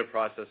 data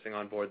processing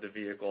on board the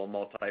vehicle,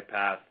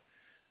 multipath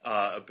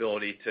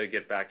ability to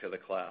get back to the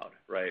cloud,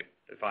 right?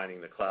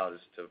 Defining the cloud as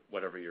to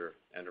whatever your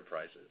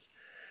enterprise is.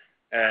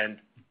 And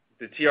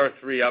the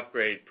TR-3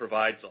 upgrade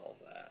provides all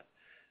that.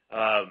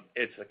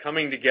 It's a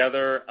coming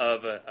together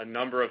of a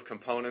number of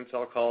components,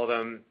 I'll call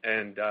them,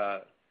 and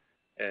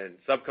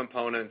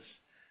subcomponents,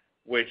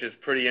 which is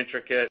pretty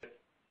intricate,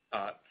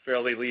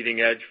 fairly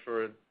leading edge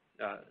for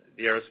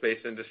the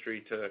aerospace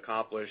industry to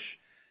accomplish.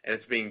 and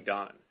it's being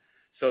done.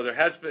 So there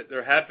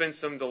have been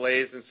some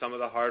delays in some of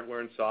the hardware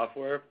and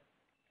software,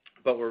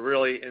 but we're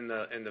really in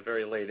the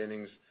very late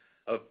innings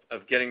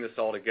of getting this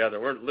all together.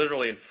 We're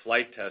literally in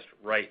flight test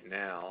right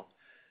now,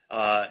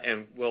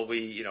 and will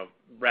we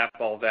wrap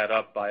all that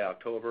up by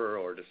October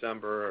or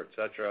December, et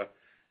cetera?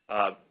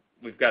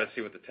 We've got to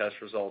see what the test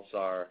results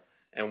are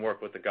and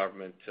work with the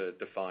government to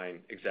define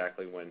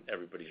exactly when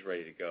everybody's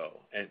ready to go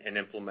and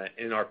implement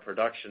in our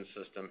production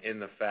system in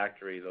the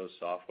factory those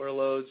software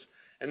loads.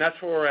 And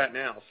that's where we're at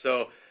now.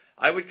 So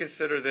I would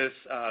consider this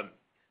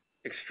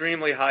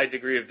extremely high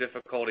degree of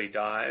difficulty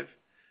dive,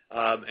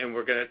 and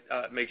we're going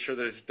to make sure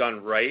that it's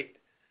done right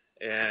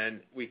and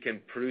we can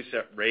produce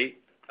at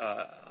rate,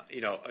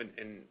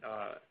 in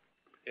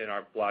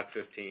our Block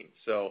 15.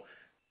 So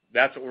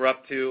that's what we're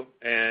up to,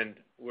 and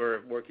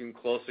we're working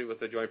closely with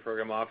the Joint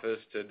Program Office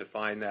to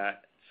define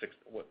that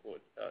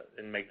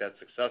and make that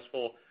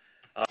successful.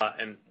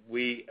 And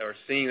we are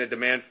seeing the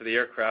demand for the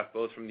aircraft,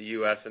 both from the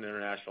U.S. and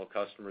international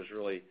customers,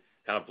 really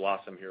kind of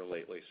blossom here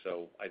lately.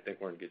 So I think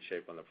we're in good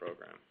shape on the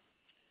program.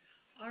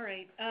 All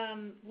right.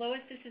 Lois,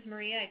 this is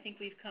Maria. I think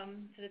we've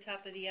come to the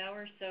top of the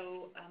hour,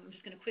 so I'm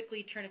just going to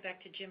quickly turn it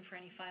back to Jim for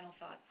any final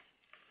thoughts.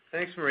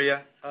 Thanks,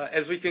 Maria.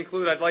 As we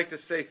conclude, I'd like to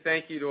say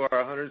thank you to our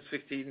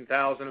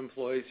 116,000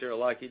 employees here at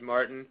Lockheed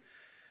Martin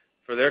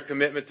for their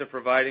commitment to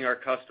providing our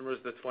customers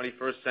the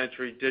 21st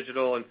century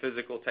digital and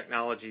physical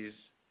technologies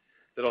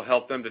that will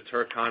help them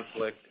deter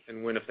conflict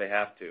and win if they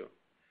have to.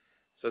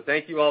 So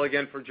thank you all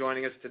again for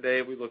joining us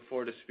today. We look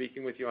forward to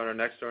speaking with you on our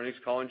next earnings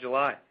call in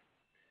July.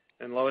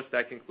 And Lois,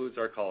 that concludes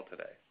our call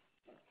today.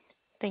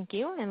 Thank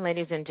you. And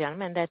ladies and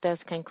gentlemen, that does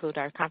conclude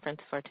our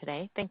conference for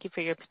today. Thank you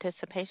for your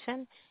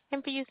participation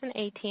and for using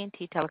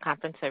AT&T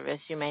teleconference service.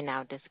 You may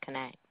now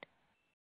disconnect.